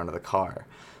on the front of the car.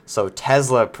 So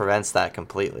Tesla prevents that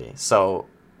completely. So,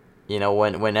 you know,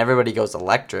 when everybody goes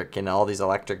electric and all these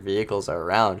electric vehicles are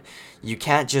around, you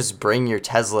can't just bring your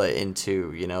Tesla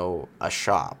into, you know, a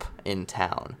shop in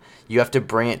town. You have to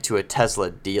bring it to a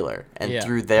Tesla dealer, and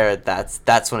through there,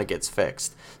 that's when it gets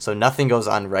fixed. So nothing goes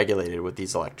unregulated with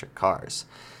these electric cars.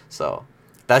 So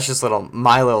that's just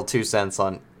my little 2 cents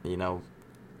on, you know,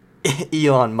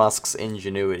 Elon Musk's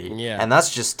ingenuity. And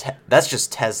that's just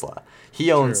Tesla.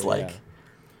 He owns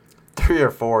 3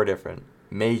 or 4 different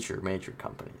major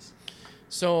companies.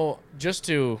 So just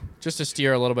to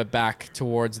steer a little bit back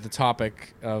towards the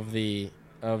topic of the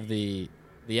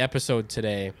episode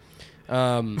today,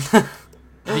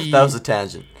 That was a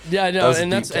tangent. Yeah, That no, was a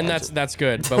and deep that's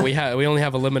good. But we only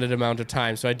have a limited amount of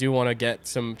time, so I do want to get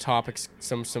some topics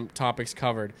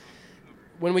covered.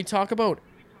 When we talk about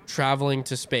traveling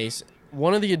to space,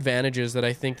 one of the advantages that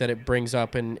I think that it brings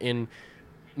up in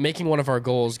making one of our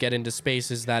goals get into space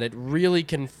is that it really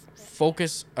can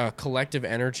focus a collective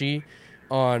energy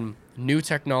on new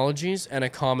technologies and a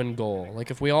common goal.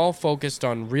 Like if we all focused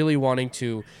on really wanting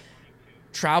to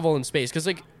travel in space, because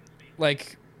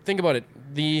like think about it,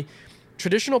 the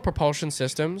traditional propulsion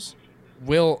systems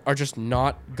are just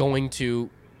not going to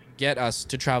get us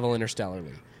to travel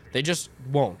interstellarly. They just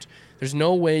won't. There's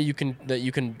no way you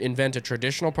can invent a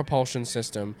traditional propulsion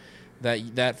system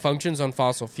that functions on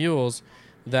fossil fuels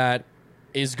that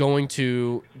is going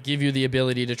to give you the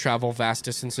ability to travel vast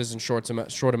distances in short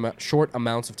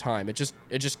amounts of time. It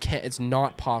just can't. It's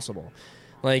not possible.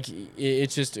 Like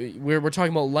it's just we're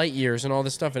talking about light years and all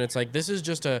this stuff, and it's like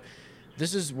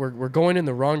we're going in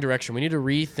the wrong direction. We need to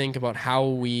rethink about how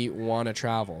we want to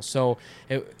travel. So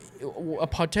a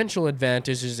potential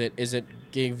advantage is it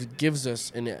gives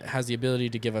us, and it has the ability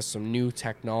to give us some new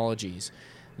technologies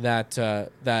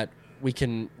that we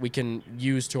can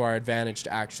use to our advantage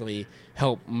to actually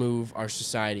help move our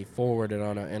society forward and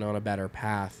on a better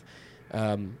path,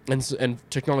 and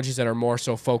technologies that are more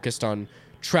so focused on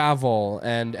travel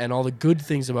and all the good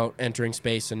things about entering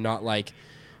space, and not like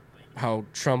how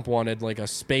Trump wanted like a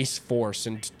space force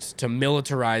and to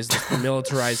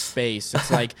militarize space.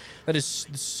 It's like that is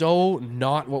so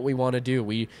not what we want to do.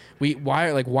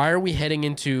 Why are we heading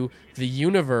into the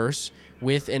universe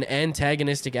with an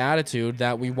antagonistic attitude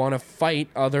that we want to fight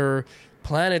other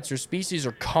planets or species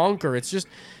or conquer? It's just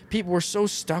people were so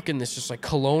stuck in this just like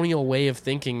colonial way of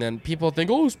thinking. Then people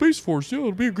think, oh, Space Force, yeah,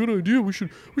 it'd be a good idea. We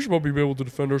should probably be able to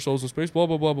defend ourselves in space. Blah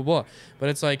blah blah blah blah. But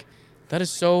it's like that is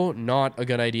so not a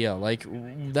good idea. Like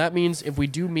that means if we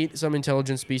do meet some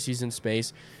intelligent species in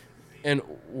space, and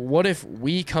what if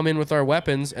we come in with our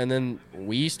weapons and then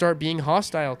we start being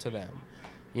hostile to them?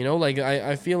 You know, like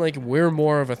I feel like we're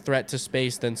more of a threat to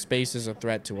space than space is a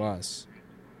threat to us.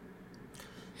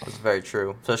 That's very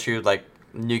true, especially with like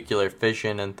nuclear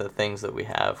fission and the things that we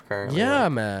have currently. Yeah,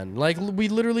 man. Like we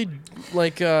literally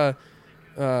like now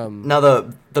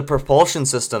the propulsion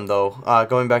system though,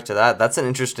 going back to that's an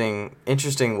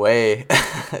interesting way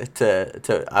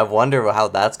to I wonder how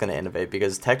that's going to innovate,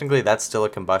 because technically that's still a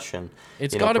combustion.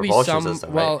 It's got to be some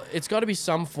system, well, right? it's got to be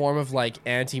some form of like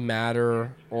antimatter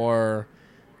or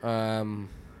I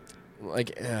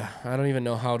don't even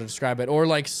know how to describe it, or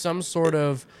like some sort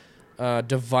of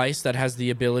device that has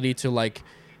the ability to like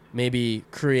maybe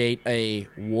create a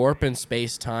warp in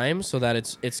space-time, so that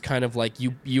it's kind of like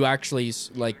you actually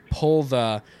like pull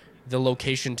the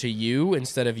location to you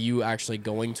instead of you actually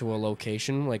going to a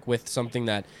location, like with something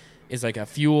that is like a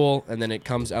fuel and then it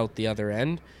comes out the other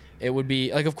end. It would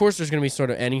be like, of course there's going to be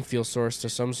sort of any fuel source to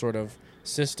some sort of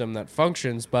system that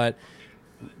functions, but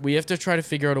we have to try to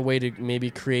figure out a way to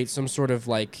maybe create some sort of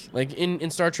like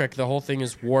in Star Trek, the whole thing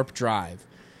is warp drive.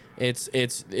 It's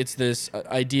this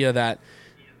idea that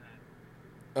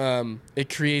it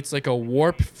creates like a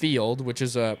warp field, which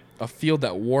is a field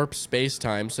that warps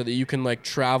space-time so that you can like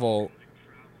travel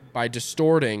by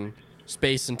distorting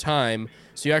space and time,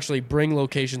 so you actually bring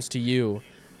locations to you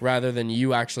rather than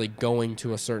you actually going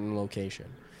to a certain location.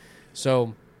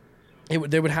 So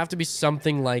there would have to be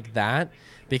something like that,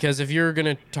 because if you're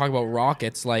going to talk about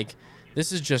rockets, like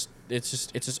this is just it's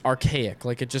just archaic.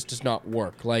 Like it just does not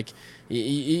work. Like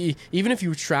even if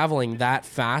you're traveling that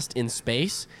fast in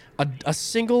space, a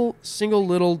single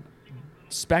little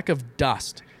speck of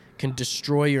dust can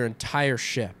destroy your entire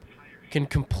ship. Can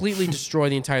completely destroy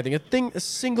the entire thing. A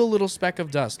single little speck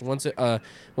of dust, once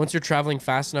you're traveling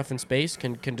fast enough in space,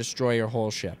 can destroy your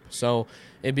whole ship. So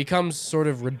it becomes sort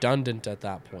of redundant at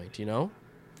that point, you know?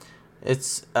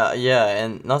 It's yeah,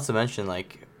 and not to mention,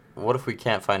 like, what if we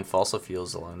can't find fossil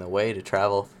fuels along the way to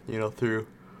travel, through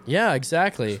Yeah,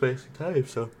 exactly. space and time,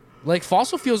 so Like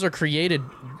fossil fuels are created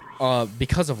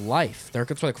because of life. They're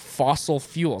like fossil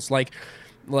fuels.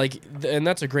 And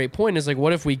that's a great point. Is like,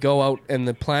 what if we go out and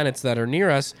the planets that are near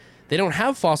us, they don't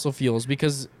have fossil fuels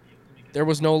because there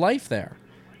was no life there.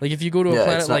 Like if you go to a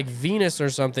planet like Venus or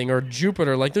something, or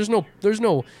Jupiter, like there's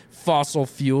no fossil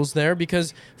fuels there,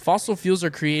 because fossil fuels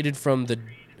are created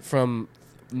from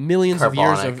millions of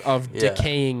years of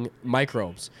decaying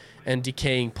microbes and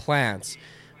decaying plants.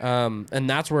 And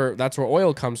that's where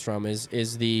oil comes from,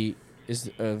 is the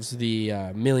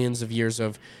millions of years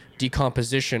of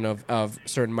decomposition of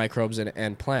certain microbes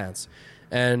and plants.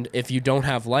 And if you don't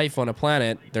have life on a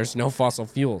planet, there's no fossil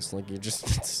fuels. Like it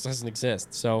just doesn't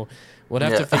exist. So we'll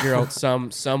have to figure out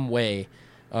some way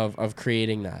of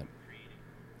creating that.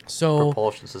 So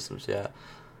propulsion systems. Yeah.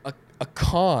 a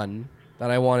con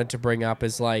that I wanted to bring up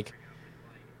is like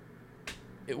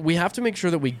we have to make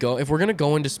sure that we go if we're gonna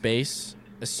go into space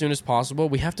as soon as possible.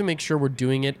 We have to make sure we're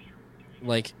doing it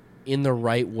like in the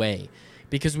right way,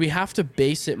 because we have to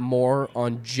base it more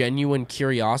on genuine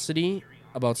curiosity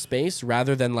about space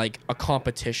rather than like a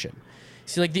competition.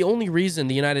 See, like the only reason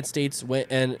the United States went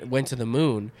to the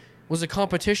moon was a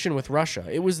competition with Russia.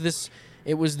 It was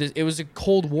a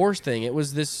Cold War thing. It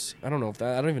was this, I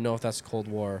don't even know if that's Cold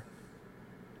War.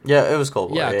 Yeah, it was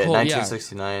Cold War. Yeah, Yeah, Cold,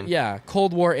 1969. yeah,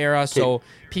 Cold War era. So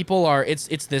people are it's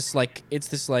this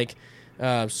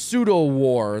pseudo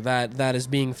war that is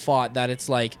being fought. That it's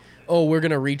like, oh, we're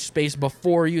gonna reach space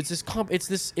before you. It's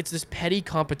this petty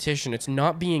competition. It's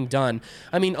not being done.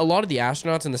 I mean, a lot of the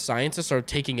astronauts and the scientists are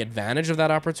taking advantage of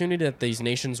that opportunity that these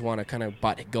nations want to kind of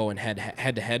go and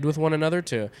head to head with one another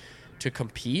to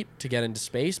compete to get into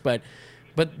space. But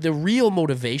the real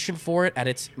motivation for it at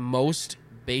its most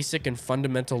basic and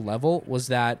fundamental level was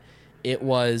that it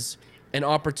was an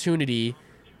opportunity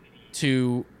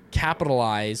to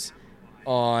capitalize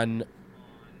on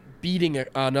beating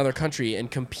another country and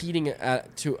competing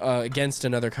against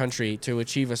another country to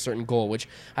achieve a certain goal, which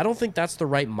I don't think that's the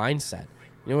right mindset.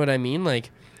 You know what I mean?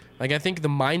 Like I think the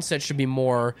mindset should be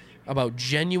more about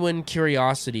genuine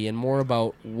curiosity and more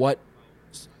about what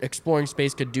exploring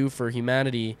space could do for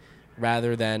humanity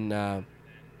rather than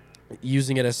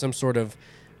using it as some sort of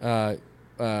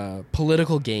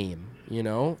political game,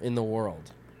 in the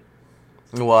world.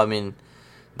 Well, I mean,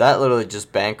 that literally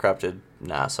just bankrupted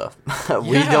NASA.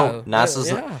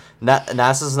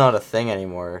 NASA's not a thing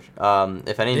anymore.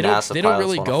 If any NASA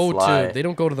pilots want to fly, they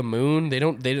don't go to the moon.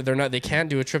 They can't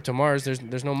do a trip to Mars.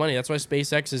 There's no money. That's why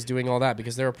SpaceX is doing all that,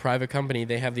 because they're a private company.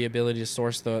 They have the ability to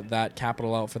source that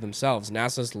capital out for themselves.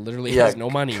 NASA's literally has no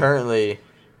money. Currently,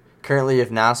 if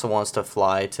NASA wants to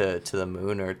fly to the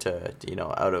moon or to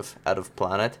out of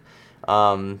planet,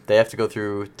 they have to go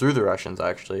through the Russians.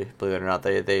 Actually, believe it or not,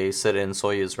 they sit in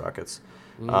Soyuz rockets.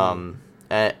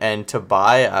 And to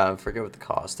buy, I forget what the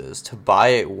cost is, to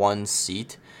buy one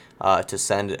seat to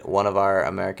send one of our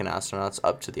American astronauts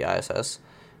up to the ISS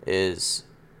is,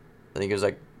 I think it was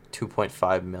like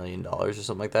 $2.5 million or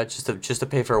something like that, just to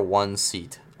pay for one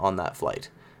seat on that flight.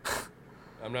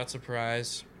 I'm not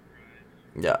surprised.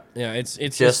 Yeah. Yeah,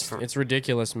 it's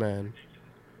ridiculous, man.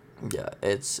 Yeah,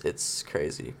 it's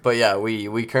crazy. But yeah,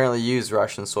 we currently use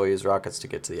Russian Soyuz rockets to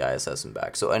get to the ISS and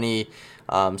back. So any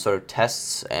sort of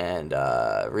tests and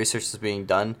research is being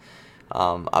done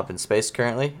up in space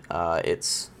currently.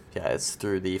 It's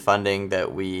through the funding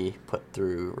that we put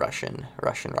through Russian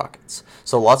rockets.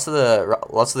 So lots of the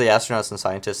astronauts and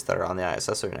scientists that are on the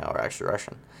ISS right now are actually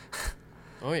Russian.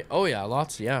 Oh yeah,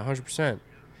 lots. Yeah, 100%.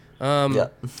 Yeah.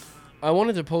 I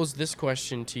wanted to pose this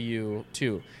question to you,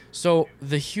 too. So,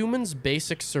 the human's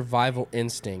basic survival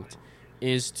instinct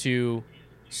is to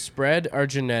spread our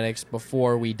genetics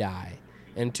before we die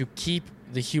and to keep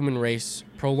the human race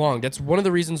prolonged. That's one of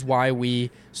the reasons why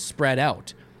we spread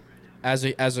out as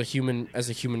a human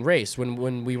race.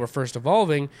 When we were first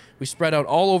evolving, we spread out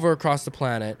all over across the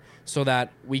planet so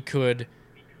that we could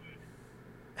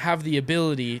have the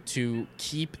ability to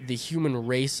keep the human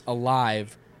race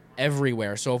alive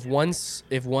everywhere. So if one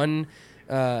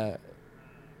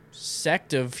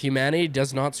sect of humanity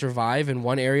does not survive in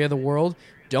one area of the world,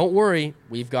 don't worry,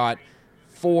 we've got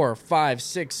 4, 5,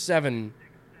 6,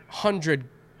 700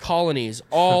 colonies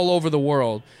all over the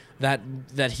world that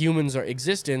humans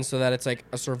exist in, so that it's like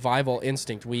a survival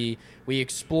instinct. We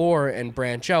explore and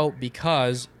branch out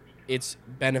because it's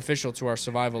beneficial to our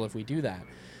survival if we do that.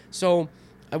 So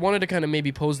I wanted to kind of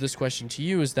maybe pose this question to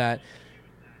you, is that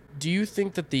do you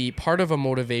think that the part of a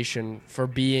motivation for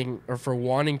being or for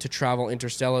wanting to travel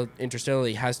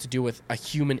interstellarly has to do with a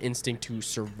human instinct to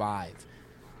survive?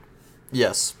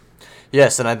 Yes,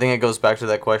 and I think it goes back to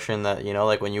that question that,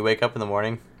 like when you wake up in the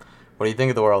morning, what do you think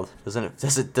of the world? Does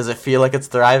it feel like it's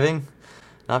thriving?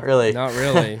 Not really. Not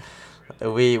really.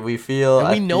 we feel.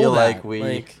 And we know that.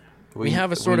 Like we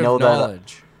have a sort of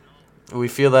knowledge. We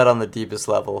feel that on the deepest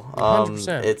level.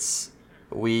 100%.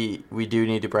 We do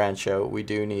need to branch out. We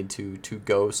do need to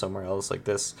go somewhere else like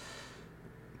this.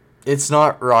 It's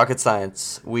not rocket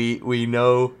science. We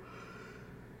know.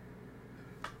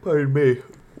 Pardon me.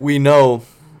 We know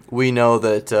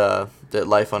that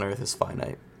life on Earth is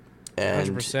finite,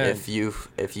 and 100%.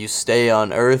 if you stay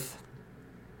on Earth,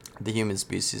 the human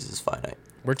species is finite.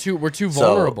 We're too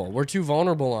vulnerable. We're too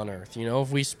vulnerable on Earth.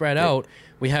 If we spread out,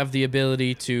 we have the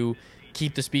ability to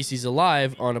keep the species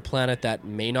alive on a planet that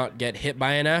may not get hit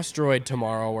by an asteroid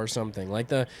tomorrow or something.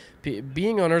 Like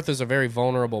being on Earth is a very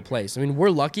vulnerable place. I mean, we're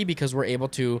lucky because we're able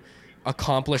to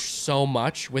accomplish so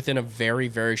much within a very,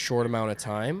 very short amount of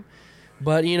time.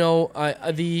 But, you know,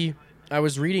 I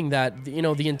was reading that, you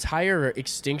know, the entire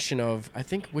extinction of, I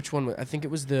think, which one? I think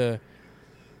it was the,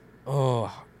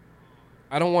 oh,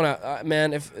 I don't want to,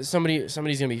 man, if somebody's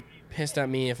going to be pissed at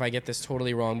me if I get this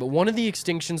totally wrong, but one of the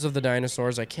extinctions of the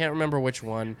dinosaurs, I can't remember which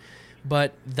one,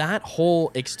 but that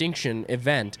whole extinction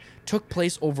event took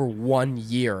place over 1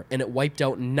 year, and it wiped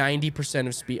out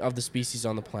 90% of the species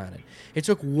on the planet. It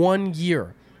took 1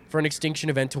 year for an extinction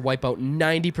event to wipe out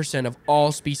 90% of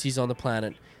all species on the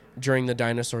planet during the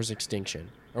dinosaurs' extinction,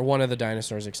 or one of the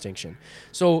dinosaurs' extinction.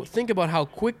 So think about how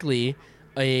quickly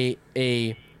a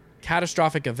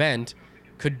catastrophic event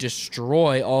could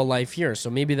destroy all life here.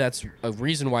 So maybe that's a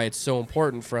reason why it's so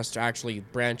important for us to actually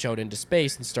branch out into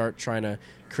space and start trying to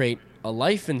create a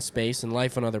life in space and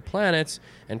life on other planets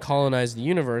and colonize the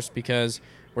universe, because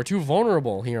we're too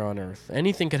vulnerable here on Earth.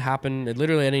 Anything could happen at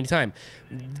literally at any time.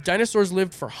 Dinosaurs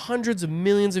lived for hundreds of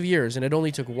millions of years, and it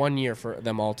only took 1 year for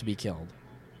them all to be killed.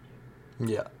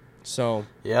 Yeah. So.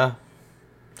 Yeah.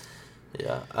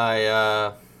 Yeah.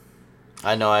 I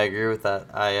know. I agree with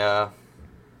that.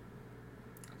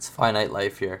 It's finite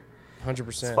life here. 100%.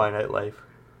 It's finite life.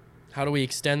 How do we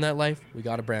extend that life? We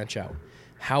got to branch out.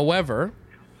 However,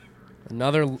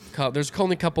 there's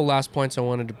only a couple last points I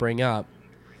wanted to bring up.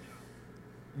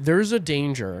 There's a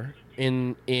danger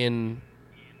in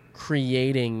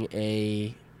creating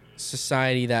a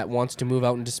society that wants to move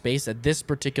out into space at this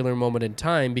particular moment in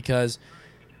time, because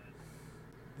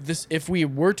if we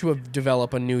were to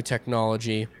develop a new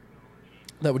technology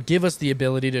that would give us the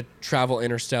ability to travel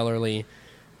interstellarly,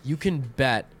 you can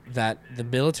bet that the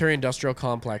military-industrial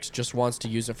complex just wants to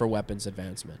use it for weapons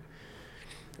advancement.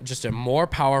 Just a more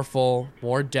powerful,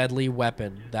 more deadly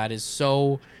weapon that is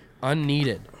so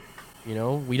unneeded. You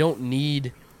know, we don't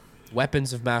need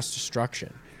weapons of mass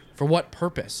destruction. For what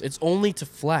purpose? It's only to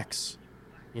flex.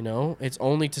 You know, it's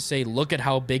only to say, look at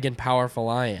how big and powerful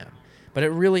I am. But it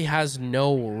really has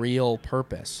no real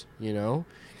purpose, you know,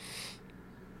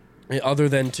 other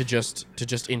than to just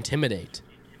intimidate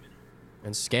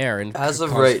and scare and as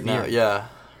of cause right fear. now, yeah.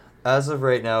 As of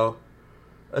right now,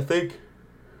 I think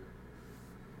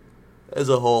as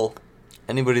a whole,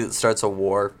 anybody that starts a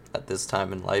war at this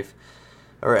time in life,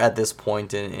 or at this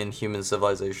point in human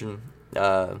civilization,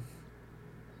 that's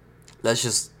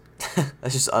just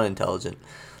that's just unintelligent.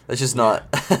 That's just not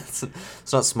it's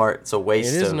not smart. It's a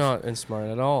waste. It is not smart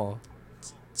at all.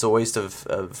 It's a waste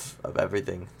of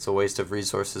everything. It's a waste of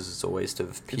resources. It's a waste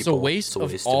of people. It's a waste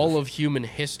of all of human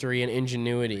history and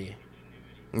ingenuity.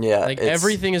 Yeah, like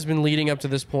everything has been leading up to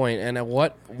this point, and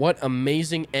what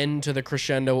amazing end to the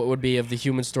crescendo it would be of the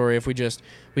human story if we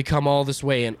come all this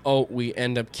way and we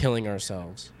end up killing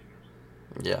ourselves.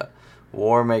 Yeah,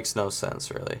 war makes no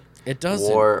sense really. It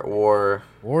doesn't. War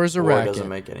is a racket. War doesn't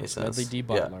make any sense. Dudley D.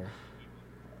 Butler.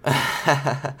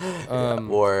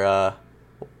 Yeah.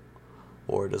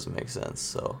 War doesn't make sense.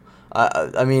 So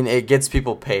I mean, it gets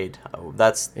people paid.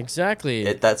 That's exactly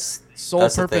it. That's sole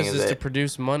purpose is to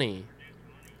produce money.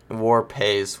 War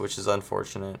pays, which is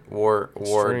unfortunate. War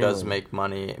does make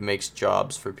money. It makes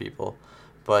jobs for people,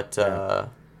 but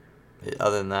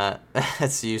other than that,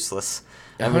 it's useless.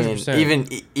 100%. I mean,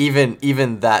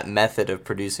 even that method of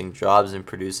producing jobs and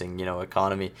producing,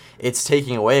 economy, it's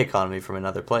taking away economy from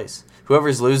another place.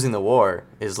 Whoever's losing the war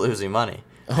is losing money.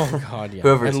 Oh God, yeah.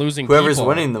 whoever's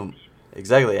winning them,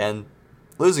 exactly, and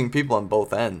losing people on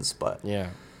both ends. But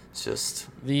yeah, it's just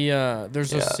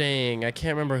there's a saying, I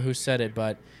can't remember who said it,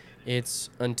 but it's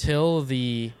until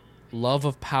the love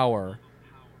of power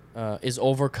is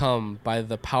overcome by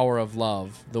the power of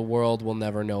love, the world will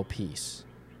never know peace.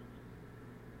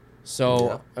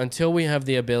 So until we have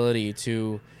the ability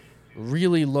to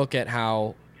really look at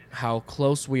how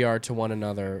close we are to one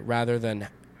another, rather than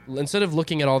instead of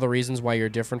looking at all the reasons why you're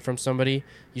different from somebody,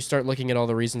 you start looking at all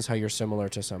the reasons how you're similar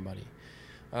to somebody.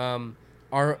 The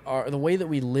way that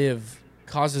we live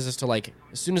causes us to,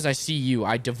 as soon as I see you,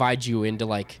 I divide you into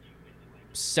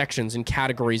sections and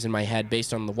categories in my head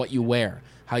based on what you wear,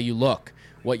 how you look,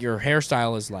 what your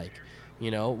hairstyle is like,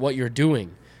 what you're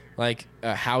doing.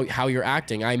 How you're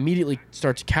acting, I immediately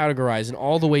start to categorize in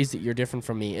all the ways that you're different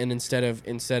from me, and instead of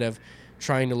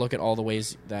trying to look at all the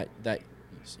ways that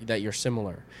you're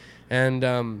similar, and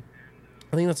I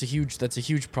think that's a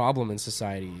huge problem in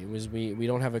society. We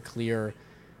don't have a clear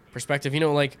perspective.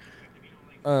 I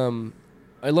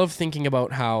love thinking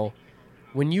about how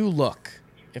when you look,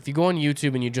 if you go on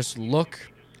YouTube and you just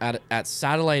look at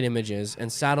satellite images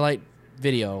and satellite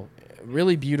video,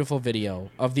 really beautiful video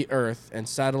of the Earth and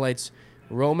satellites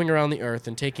roaming around the Earth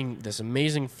and taking this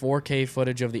amazing 4K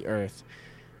footage of the Earth,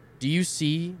 Do you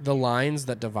see the lines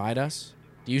that divide us?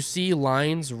 Do you see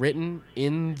lines written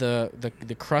in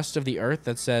the crust of the earth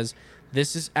that says,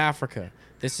 this is Africa,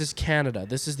 this is Canada,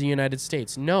 this is the United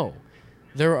States? No.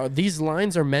 These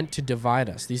lines are meant to divide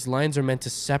us. These lines are meant to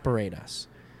separate us.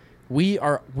 We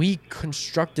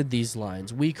constructed these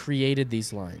lines. We created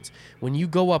these lines. When you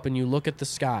go up and you look at the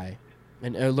sky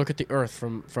and look at the earth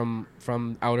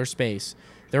from outer space,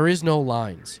 there is no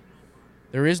lines.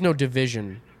 There is no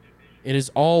division. It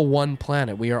is all one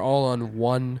planet. We are all on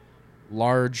one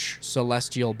large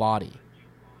celestial body.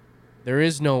 There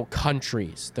is no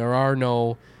countries. There are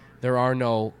no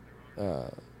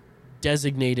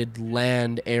designated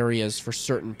land areas for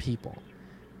certain people.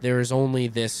 There is only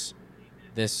this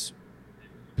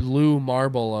blue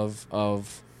marble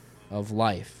of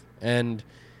life. And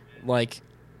like,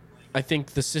 I think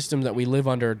the system that we live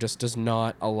under just does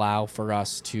not allow for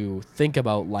us to think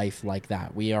about life like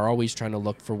that. We are always trying to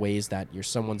look for ways that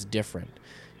someone's different.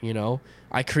 You know,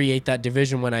 I create that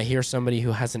division when I hear somebody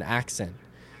who has an accent.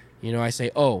 You know, I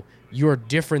say, oh, you're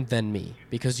different than me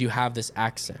because you have this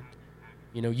accent.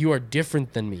 You know, you are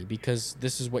different than me because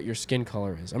this is what your skin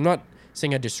color is. I'm not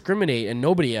saying I discriminate, and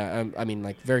nobody, I mean,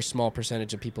 like, very small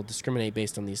percentage of people discriminate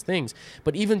based on these things.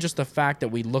 But even just the fact that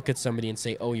we look at somebody and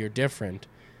say, oh, you're different,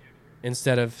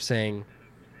 instead of saying,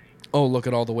 oh, look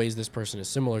at all the ways this person is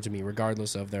similar to me,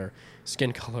 regardless of their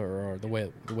skin color or the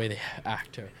way they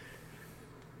act. Or,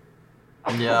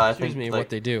 yeah, I think like, what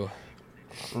they do.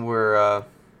 We're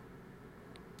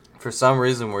for some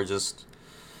reason we're just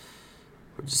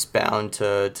bound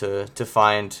to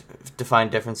find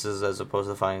differences as opposed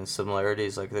to finding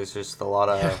similarities. Like, there's just a lot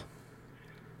of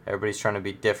everybody's trying to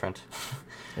be different.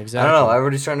 Exactly. I don't know.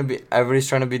 Everybody's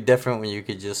trying to be different when you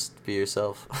could just be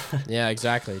yourself. Yeah,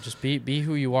 exactly. Just be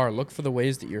who you are. Look for the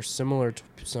ways that you're similar to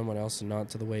someone else and not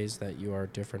to the ways that you are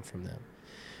different from them.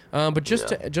 But just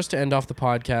to end off the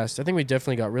podcast, I think we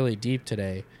definitely got really deep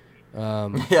today.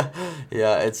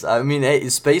 Yeah. It's. I mean,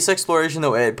 space exploration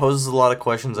though, it poses a lot of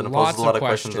questions, and it poses a lot of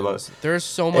questions about. There's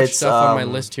so much stuff on my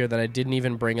list here that I didn't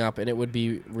even bring up, and it would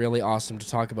be really awesome to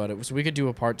talk about it. So we could do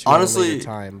a part 2 honestly, at a later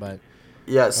time, but.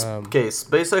 Yes. Okay.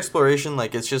 Space exploration,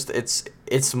 like,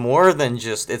 it's more than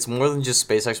just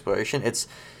space exploration. It's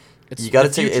you got to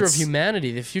the take future of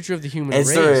humanity, the future of the human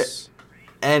race.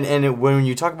 When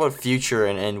you talk about future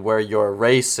and where your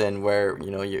race and where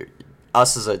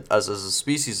us as a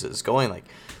species is going, like,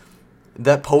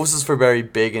 that poses for very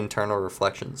big internal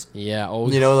reflections. Yeah.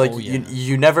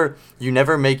 You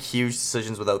never make huge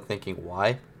decisions without thinking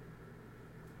why.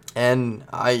 And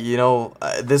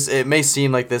it may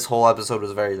seem like this whole episode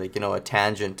was very, like, a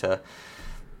tangent to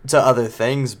other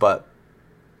things, but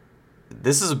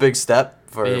this is a big step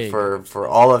for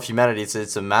all of humanity.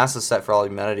 It's a massive step for all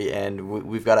humanity, and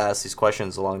we've got to ask these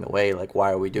questions along the way, like,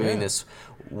 why are we doing this?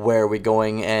 Where are we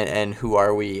going? And who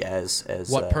are we as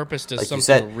what purpose does like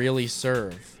something really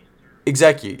serve?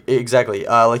 Exactly.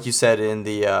 Like you said in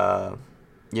the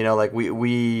like,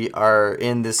 we are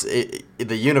in the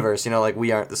universe, like,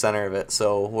 we aren't the center of it,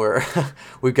 so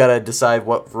we've got to decide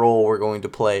what role we're going to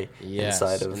play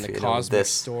inside of the cosmic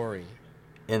story.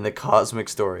 In the cosmic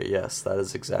story, yes, that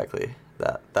is exactly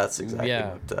that. That's exactly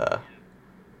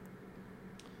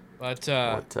what.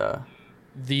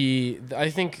 I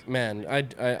think, man,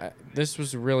 I this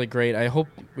was really great. I hope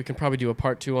we can probably do a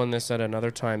part 2 on this at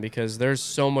another time, because there's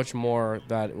so much more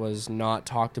that was not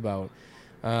talked about.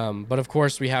 But of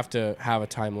course we have to have a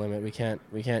time limit. We can't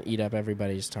eat up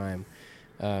everybody's time.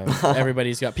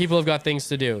 People have got things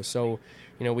to do. So,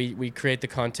 we create the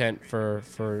content for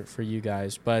you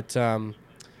guys. But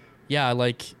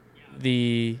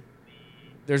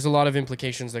there's a lot of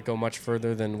implications that go much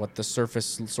further than what the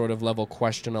surface sort of level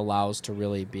question allows to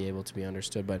really be able to be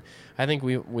understood. But I think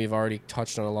we've already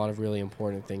touched on a lot of really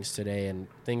important things today, and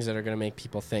things that are going to make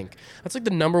people think. That's like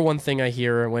the number one thing I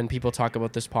hear when people talk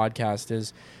about this podcast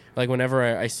is, like,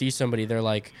 whenever I see somebody, they're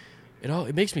like,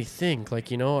 it makes me think,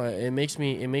 like, it makes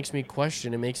me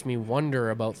question, it makes me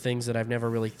wonder about things that I've never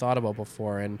really thought about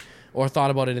before, or thought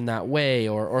about it in that way,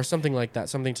 or something like that,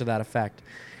 something to that effect.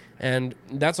 And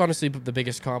that's honestly the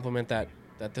biggest compliment that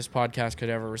this podcast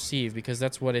could ever receive, because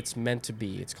that's what it's meant to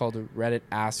be. It's called Reddit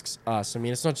Asks Us. I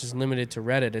mean, it's not just limited to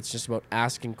Reddit. It's just about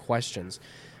asking questions.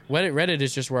 Reddit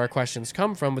is just where our questions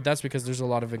come from, but that's because there's a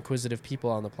lot of inquisitive people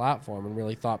on the platform, and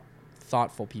really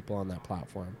thoughtful people on that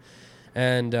platform.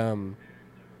 And,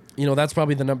 that's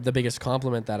probably the biggest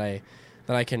compliment that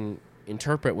I can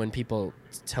interpret when people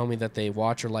tell me that they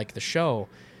watch or like the show,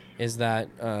 is that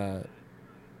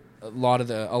a lot of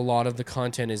the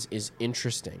content is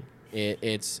interesting.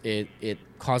 It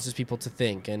causes people to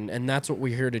think, and that's what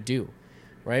we're here to do.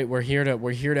 right? We're here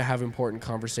to have important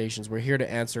conversations. We're here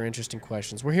to answer interesting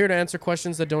questions. We're here to answer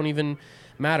questions that don't even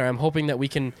matter. I'm hoping that we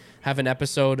can have an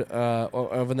episode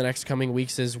over the next coming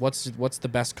weeks. Is what's the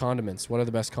best condiments? What are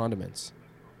the best condiments?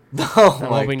 Oh I'm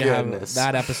my hoping goodness. to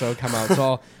have that episode come out.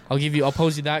 So I'll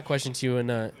pose you that question to you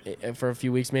in for a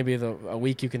few weeks, maybe a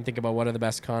week. You can think about what are the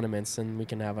best condiments, and we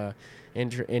can have a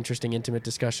interesting, intimate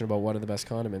discussion about what are the best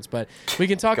condiments. But we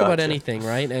can talk about anything,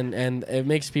 right? And it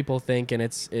makes people think, and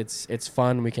it's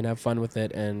fun. We can have fun with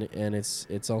it, and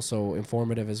it's also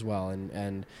informative as well.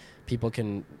 And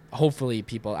hopefully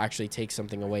people actually take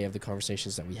something away of the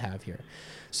conversations that we have here.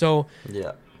 So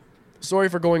yeah. Sorry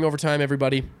for going over time,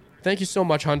 everybody. Thank you so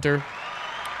much, Hunter,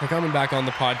 for coming back on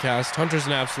the podcast. Hunter's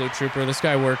an absolute trooper. This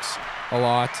guy works a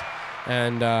lot,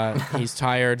 and he's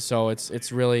tired. So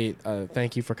it's really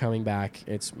thank you for coming back.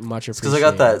 It's much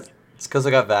appreciated. It's because I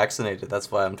got vaccinated.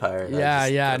 That's why I'm tired.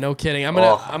 Yeah, no kidding. I'm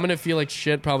gonna feel like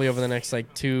shit probably over the next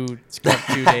 2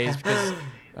 days because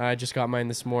I just got mine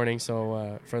this morning.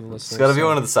 So for the listeners, it's gotta be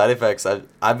one of the side effects.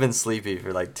 I've been sleepy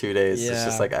for 2 days. Yeah. It's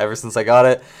just ever since I got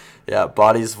it. Yeah,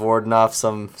 body's warding off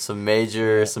some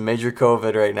major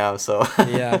COVID right now. So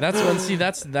yeah, that's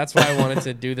why I wanted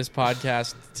to do this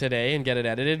podcast today and get it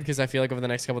edited, because I feel like over the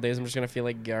next couple of days I'm just gonna feel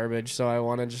like garbage. So I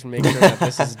want to just make sure that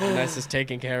this is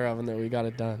taken care of and that we got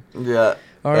it done. Yeah.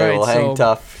 All right. We'll hang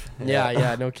tough.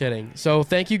 Yeah, no kidding. So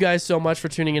thank you guys so much for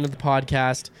tuning into the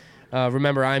podcast.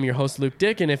 Remember, I'm your host, Luke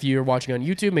Dick, and if you're watching on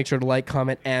YouTube, make sure to like,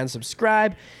 comment, and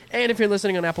subscribe. And if you're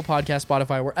listening on Apple Podcasts,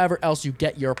 Spotify, wherever else you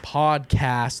get your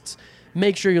podcasts,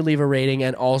 make sure you leave a rating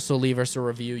and also leave us a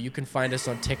review. You can find us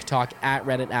on TikTok at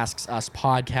Reddit Asks Us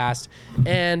Podcast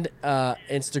and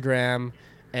Instagram,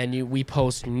 and we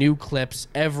post new clips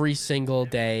every single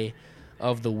day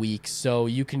of the week, so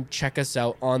you can check us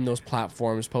out on those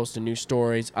platforms, posting new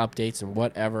stories, updates, and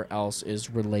whatever else is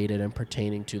related and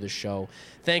pertaining to the show.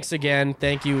 Thanks again.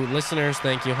 Thank you, listeners.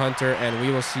 Thank you, Hunter, and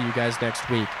we will see you guys next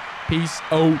week. Peace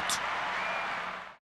out.